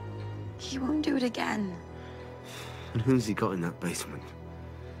 He won't do it again. And who's he got in that basement?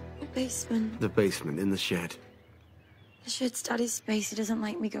 The basement. The basement, in the shed. The shed's Daddy's space. He doesn't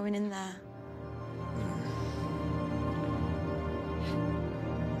like me going in there.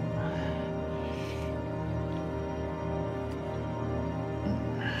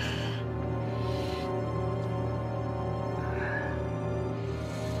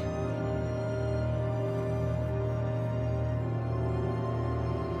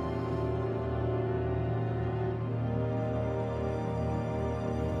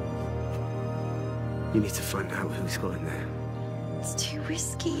 You need to find out who's got in there. It's too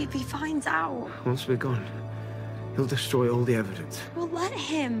risky if he finds out. Once we're gone, he'll destroy all the evidence. We'll let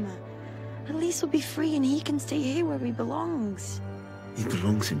him. At least we'll be free and he can stay here where he belongs. He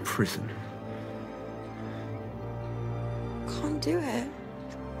belongs in prison. Can't do it.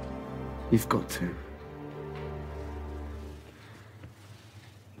 You've got to.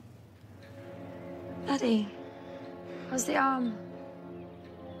 Daddy, how's the arm?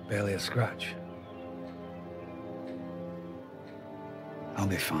 Barely a scratch. I'll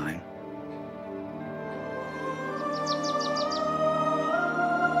be fine.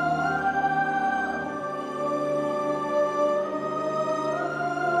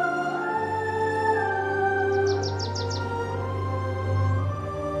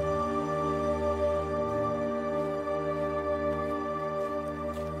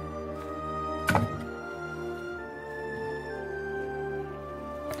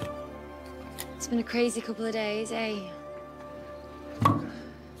 It's been a crazy couple of days, eh?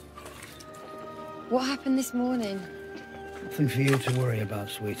 What happened this morning? Nothing for you to worry about,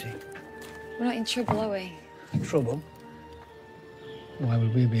 sweetie. We're not in trouble, are we? Trouble? Why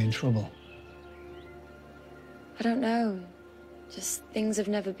would we be in trouble? I don't know. Just things have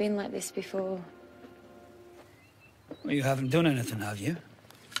never been like this before. Well, you haven't done anything, have you?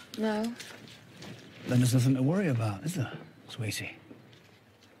 No. Then there's nothing to worry about, is there, sweetie?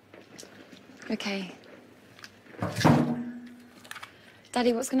 Okay.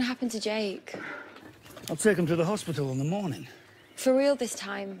 Daddy, what's going to happen to Jake? I'll take him to the hospital in the morning. For real this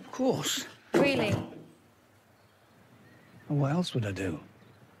time? Of course. Really? And what else would I do?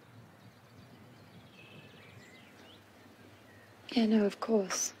 Yeah, no, of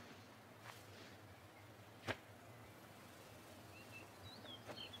course.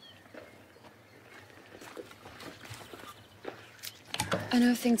 I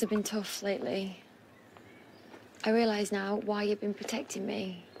know things have been tough lately. I realise now why you've been protecting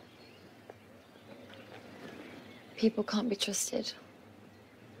me. People can't be trusted.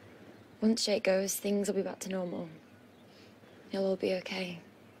 Once Jake goes, things will be back to normal. It'll all be okay.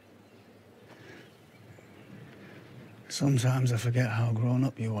 Sometimes I forget how grown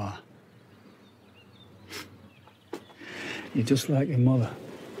up you are. You're just like your mother.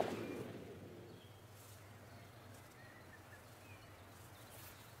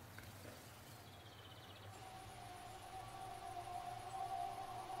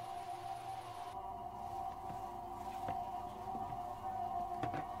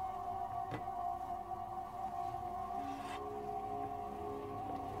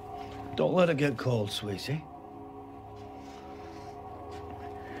 Don't let it get cold, sweetie.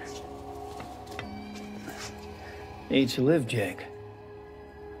 Eat to live, Jake.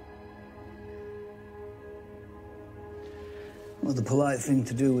 Well, the polite thing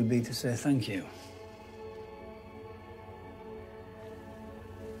to do would be to say thank you.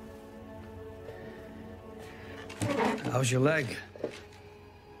 How's your leg?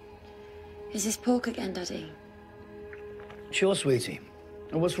 Is this pork again, Daddy? Sure, sweetie.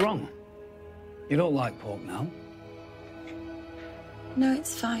 And what's wrong? You don't like pork now? No,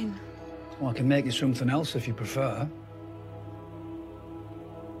 it's fine. Well, I can make you something else if you prefer.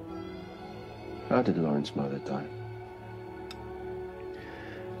 How did Lauren's mother die?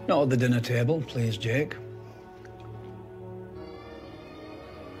 Not at the dinner table, please, Jake.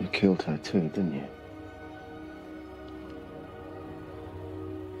 You killed her too, didn't you?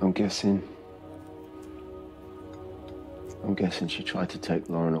 I'm guessing she tried to take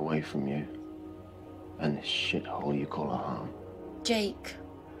Lauren away from you and this shithole you call a home. Jake.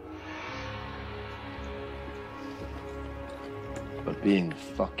 But being the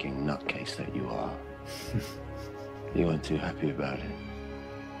fucking nutcase that you are, you weren't too happy about it.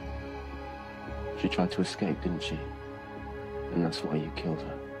 She tried to escape, didn't she? And that's why you killed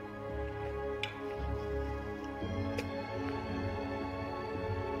her.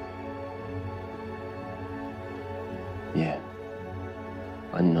 Yeah.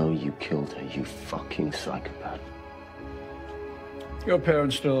 I know you killed her, you fucking psychopath. Your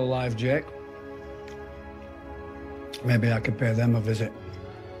parents still alive, Jake? Maybe I could pay them a visit.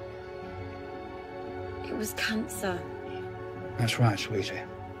 It was cancer. That's right, sweetie.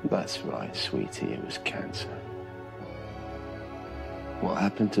 That's right, sweetie, it was cancer. What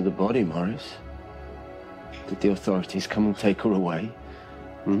happened to the body, Morris? Did the authorities come and take her away?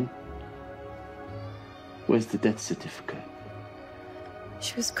 Where's the death certificate?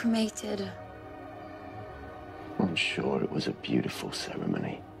 She was cremated. I'm sure it was a beautiful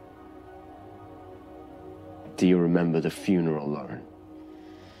ceremony. Do you remember the funeral, Lauren?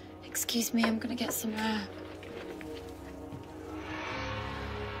 Excuse me, I'm gonna get some air.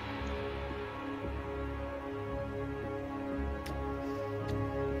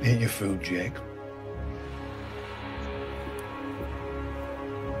 Eat your food, Jake.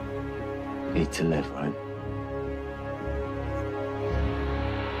 Eat to live, right?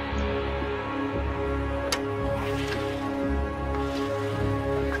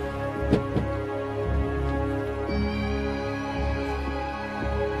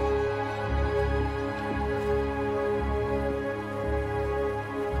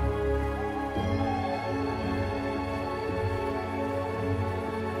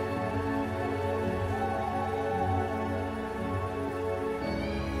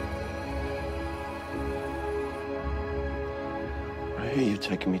 I hear you're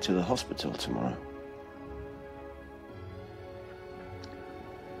taking me to the hospital tomorrow.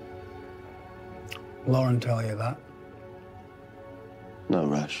 Lauren tell you that? No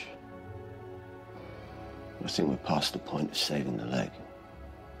rush. I think we're past the point of saving the leg.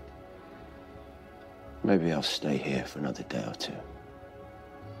 Maybe I'll stay here for another day or two.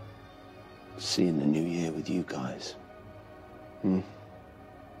 See you in the new year with you guys.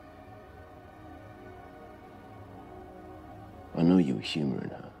 I know you were humoring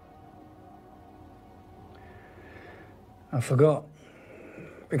her. I forgot.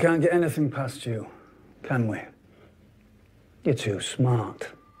 We can't get anything past you, can we? You're too smart.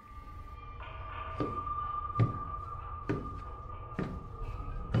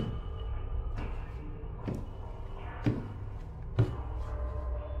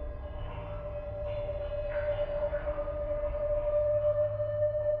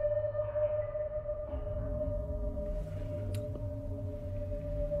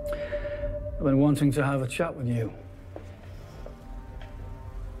 I've been wanting to have a chat with you.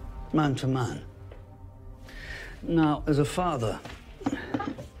 Man to man. Now, as a father,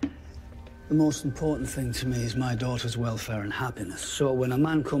 the most important thing to me is my daughter's welfare and happiness. So when a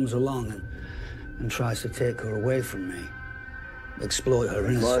man comes along and tries to take her away from me, exploit her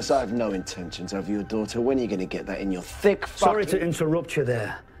innocence... Morris, I have no intentions over your daughter. When are you going to get that in your thick fucking... Sorry to interrupt you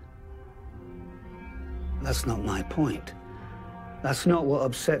there. That's not my point. That's not what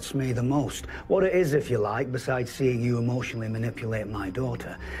upsets me the most. What it is, if you like, besides seeing you emotionally manipulate my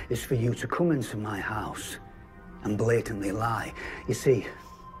daughter, is for you to come into my house and blatantly lie. You see,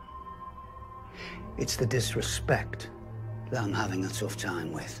 it's the disrespect that I'm having a tough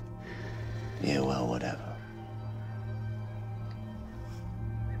time with. Yeah, well, whatever.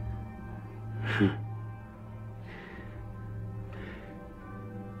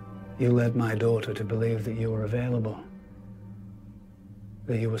 You led my daughter to believe that you were available.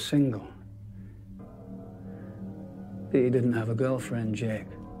 That you were single. That you didn't have a girlfriend, Jake.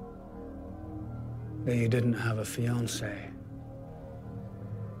 That you didn't have a fiancé.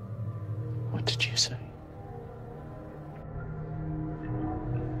 What did you say?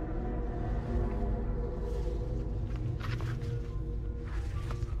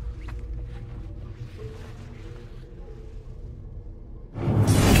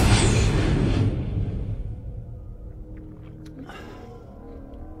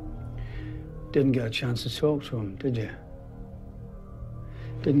 Didn't get a chance to talk to him, did you?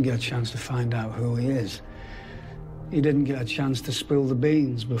 Didn't get a chance to find out who he is. He didn't get a chance to spill the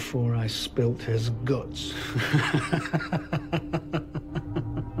beans before I spilt his guts.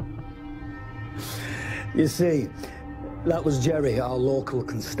 You see, that was Jerry, our local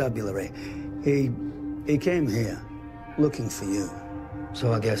constabulary. He came here looking for you.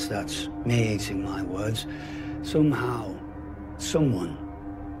 So I guess that's me eating my words. Somehow, someone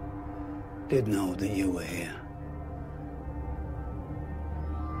did know that you were here.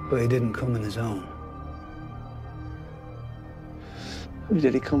 But he didn't come on his own. Who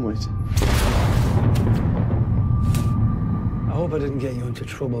did he come with? I hope I didn't get you into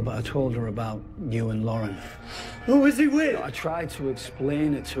trouble, but I told her about you and Lauren. Who was he with? I tried to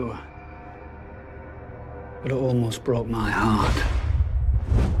explain it to her, but it almost broke my heart.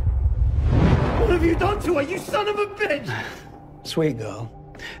 What have you done to her, you son of a bitch? Sweet girl.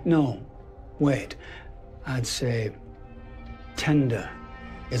 No, wait. I'd say tender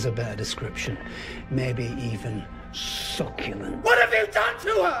is a better description. Maybe even succulent. What have you done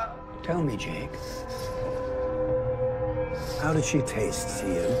to her? Tell me, Jake. How did she taste to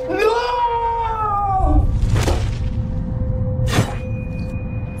you? No!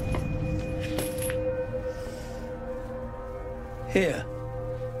 Here.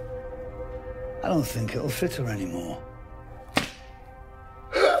 I don't think it'll fit her anymore.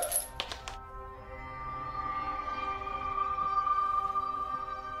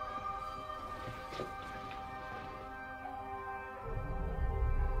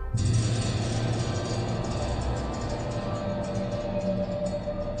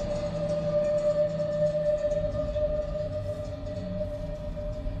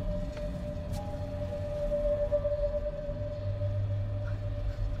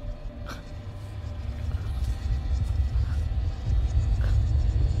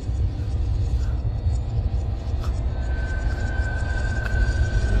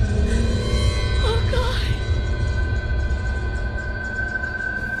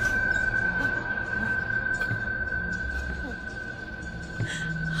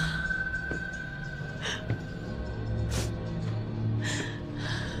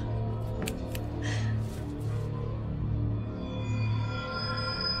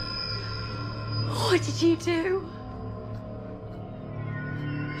 What did you do?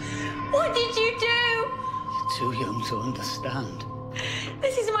 What did you do? You're too young to understand.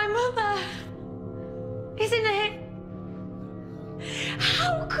 This is my mother, isn't it?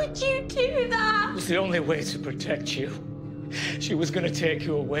 How could you do that? It was the only way to protect you. She was going to take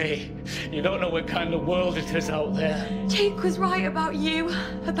you away. You don't know what kind of world it is out there. Jake was right about you,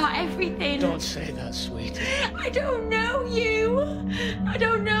 about everything. Don't say that, sweetie. I don't know you. I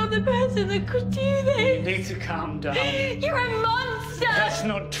don't know the person that could do this. You need to calm down. You're a monster. That's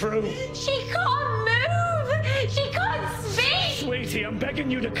not true. She can't move. She can't speak. Sweetie, I'm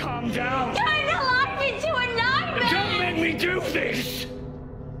begging you to calm down. Turn the life into a nightmare. Don't make me do this.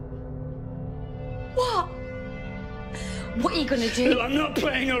 What? What are you gonna do? I'm not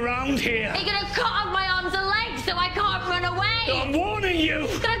playing around here. Are you gonna cut off my arms and legs so I can't run away? I'm warning you.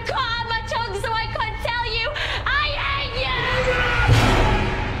 You're gonna cut out my tongue so I can't tell you I hate you!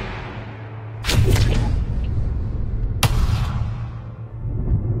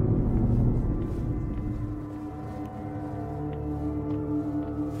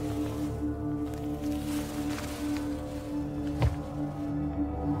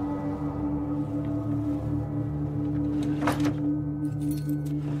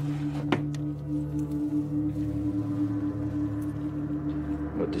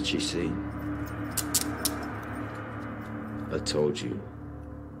 What did she see? I told you.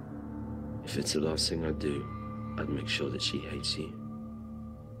 If it's the last thing I do, I'd make sure that she hates you.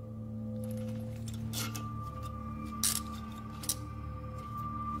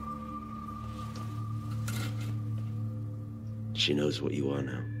 She knows what you are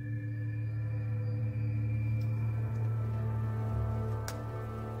now.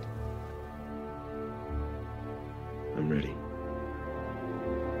 I'm ready.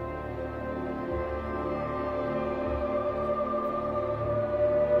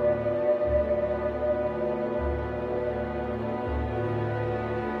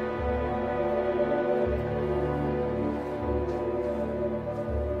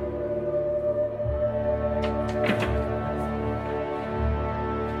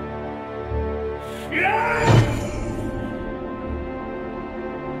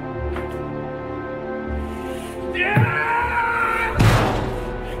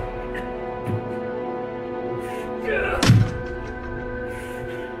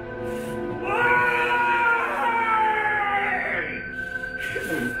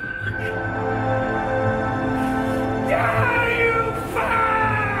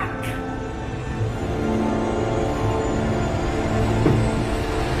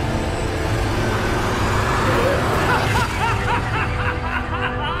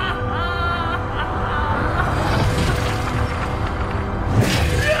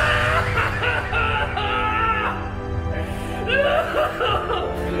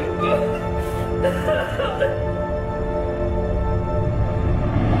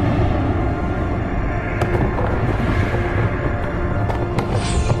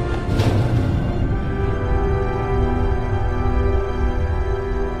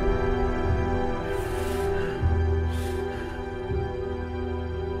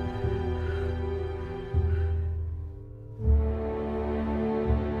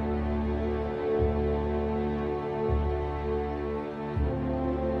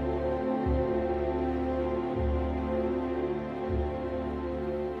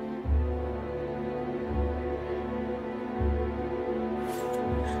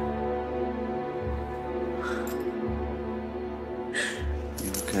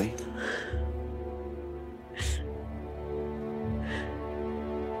 Okay.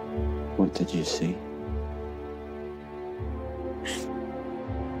 What did you see?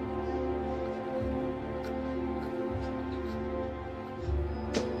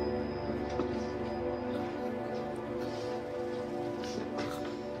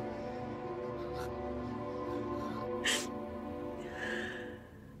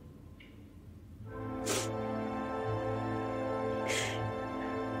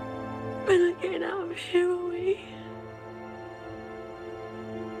 We're not getting out of here, are we?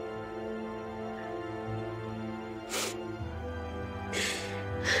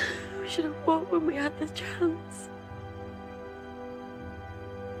 We should have walked when we had the chance.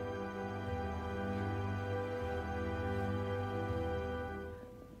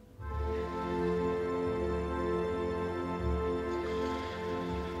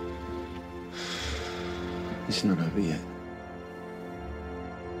 It's not over yet.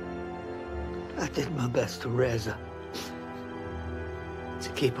 I did my best to raise her, to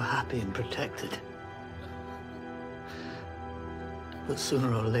keep her happy and protected. But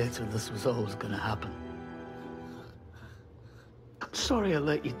sooner or later, this was always going to happen. I'm sorry I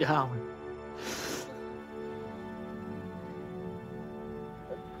let you down.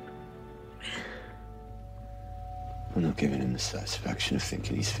 I'm not giving him the satisfaction of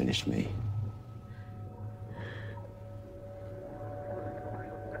thinking he's finished me.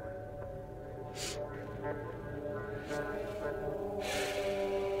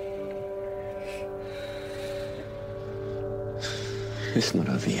 It's not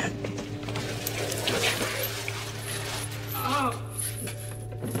over yet.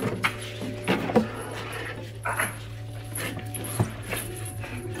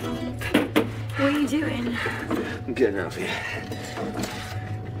 What are you doing? I'm getting out of here.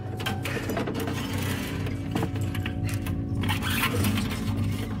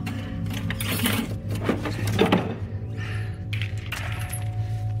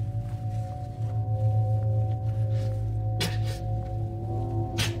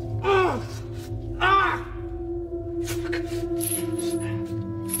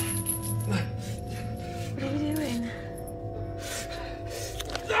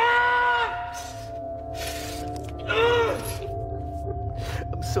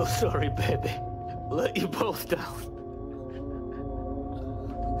 So sorry, baby. Let you both down.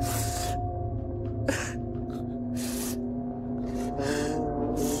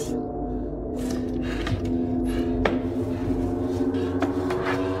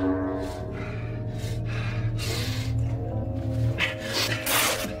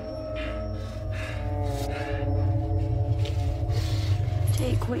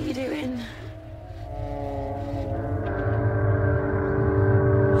 Jake, what are you doing?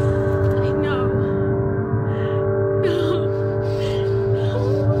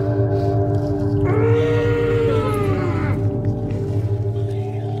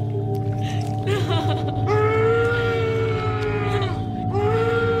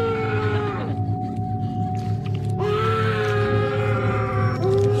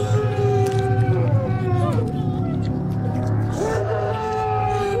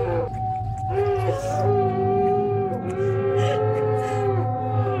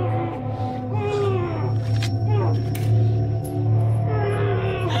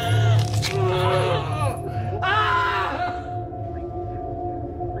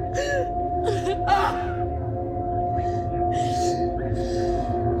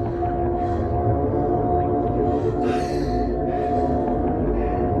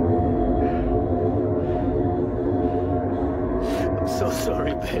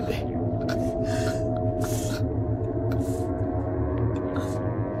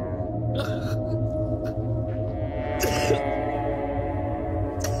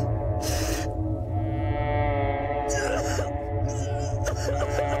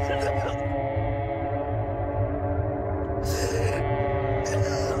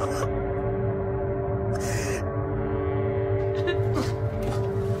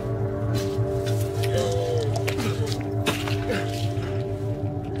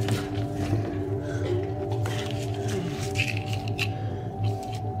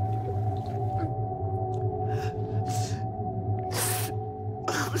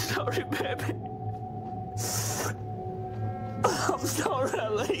 sorry, baby. I'm sorry I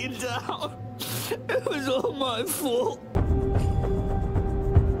let you down. It was all my fault.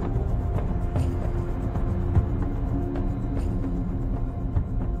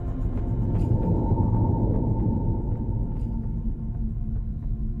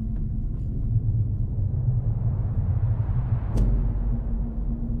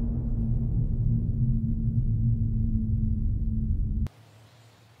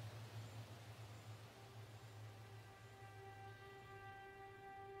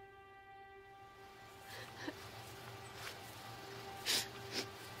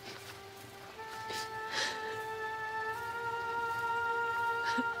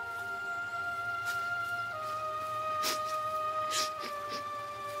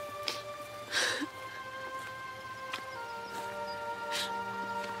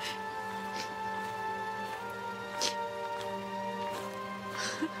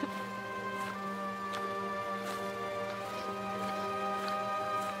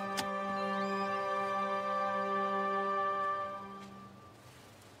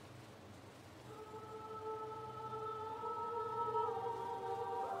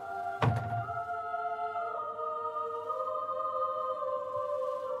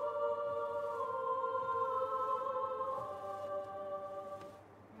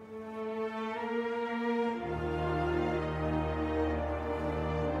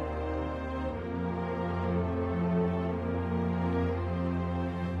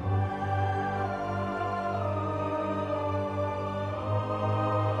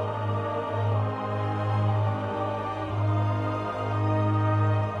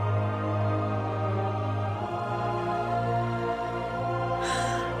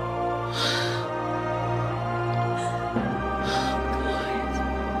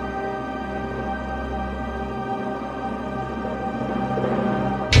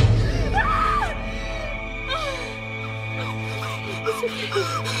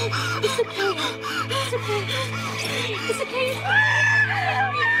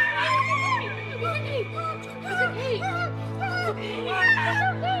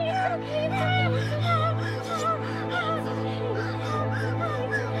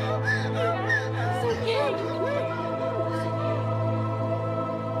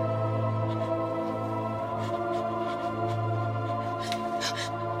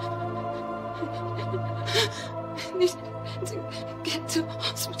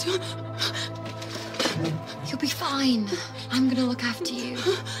 You'll be fine. I'm gonna look after you.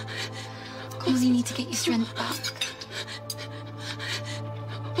 Of course, you need to get your strength back.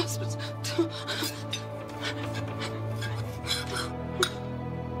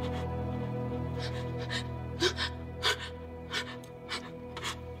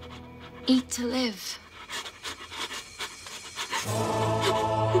 Eat to live.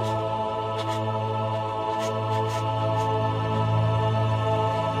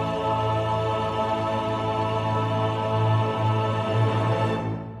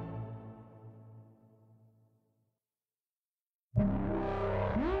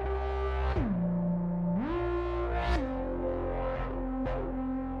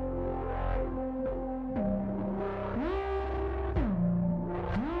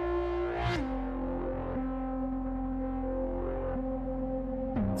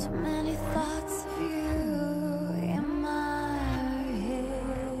 So many thoughts of you in my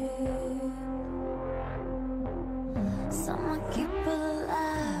head. Some I keep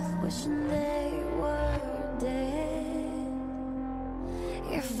alive, wishing they were dead.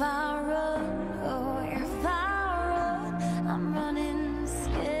 If I run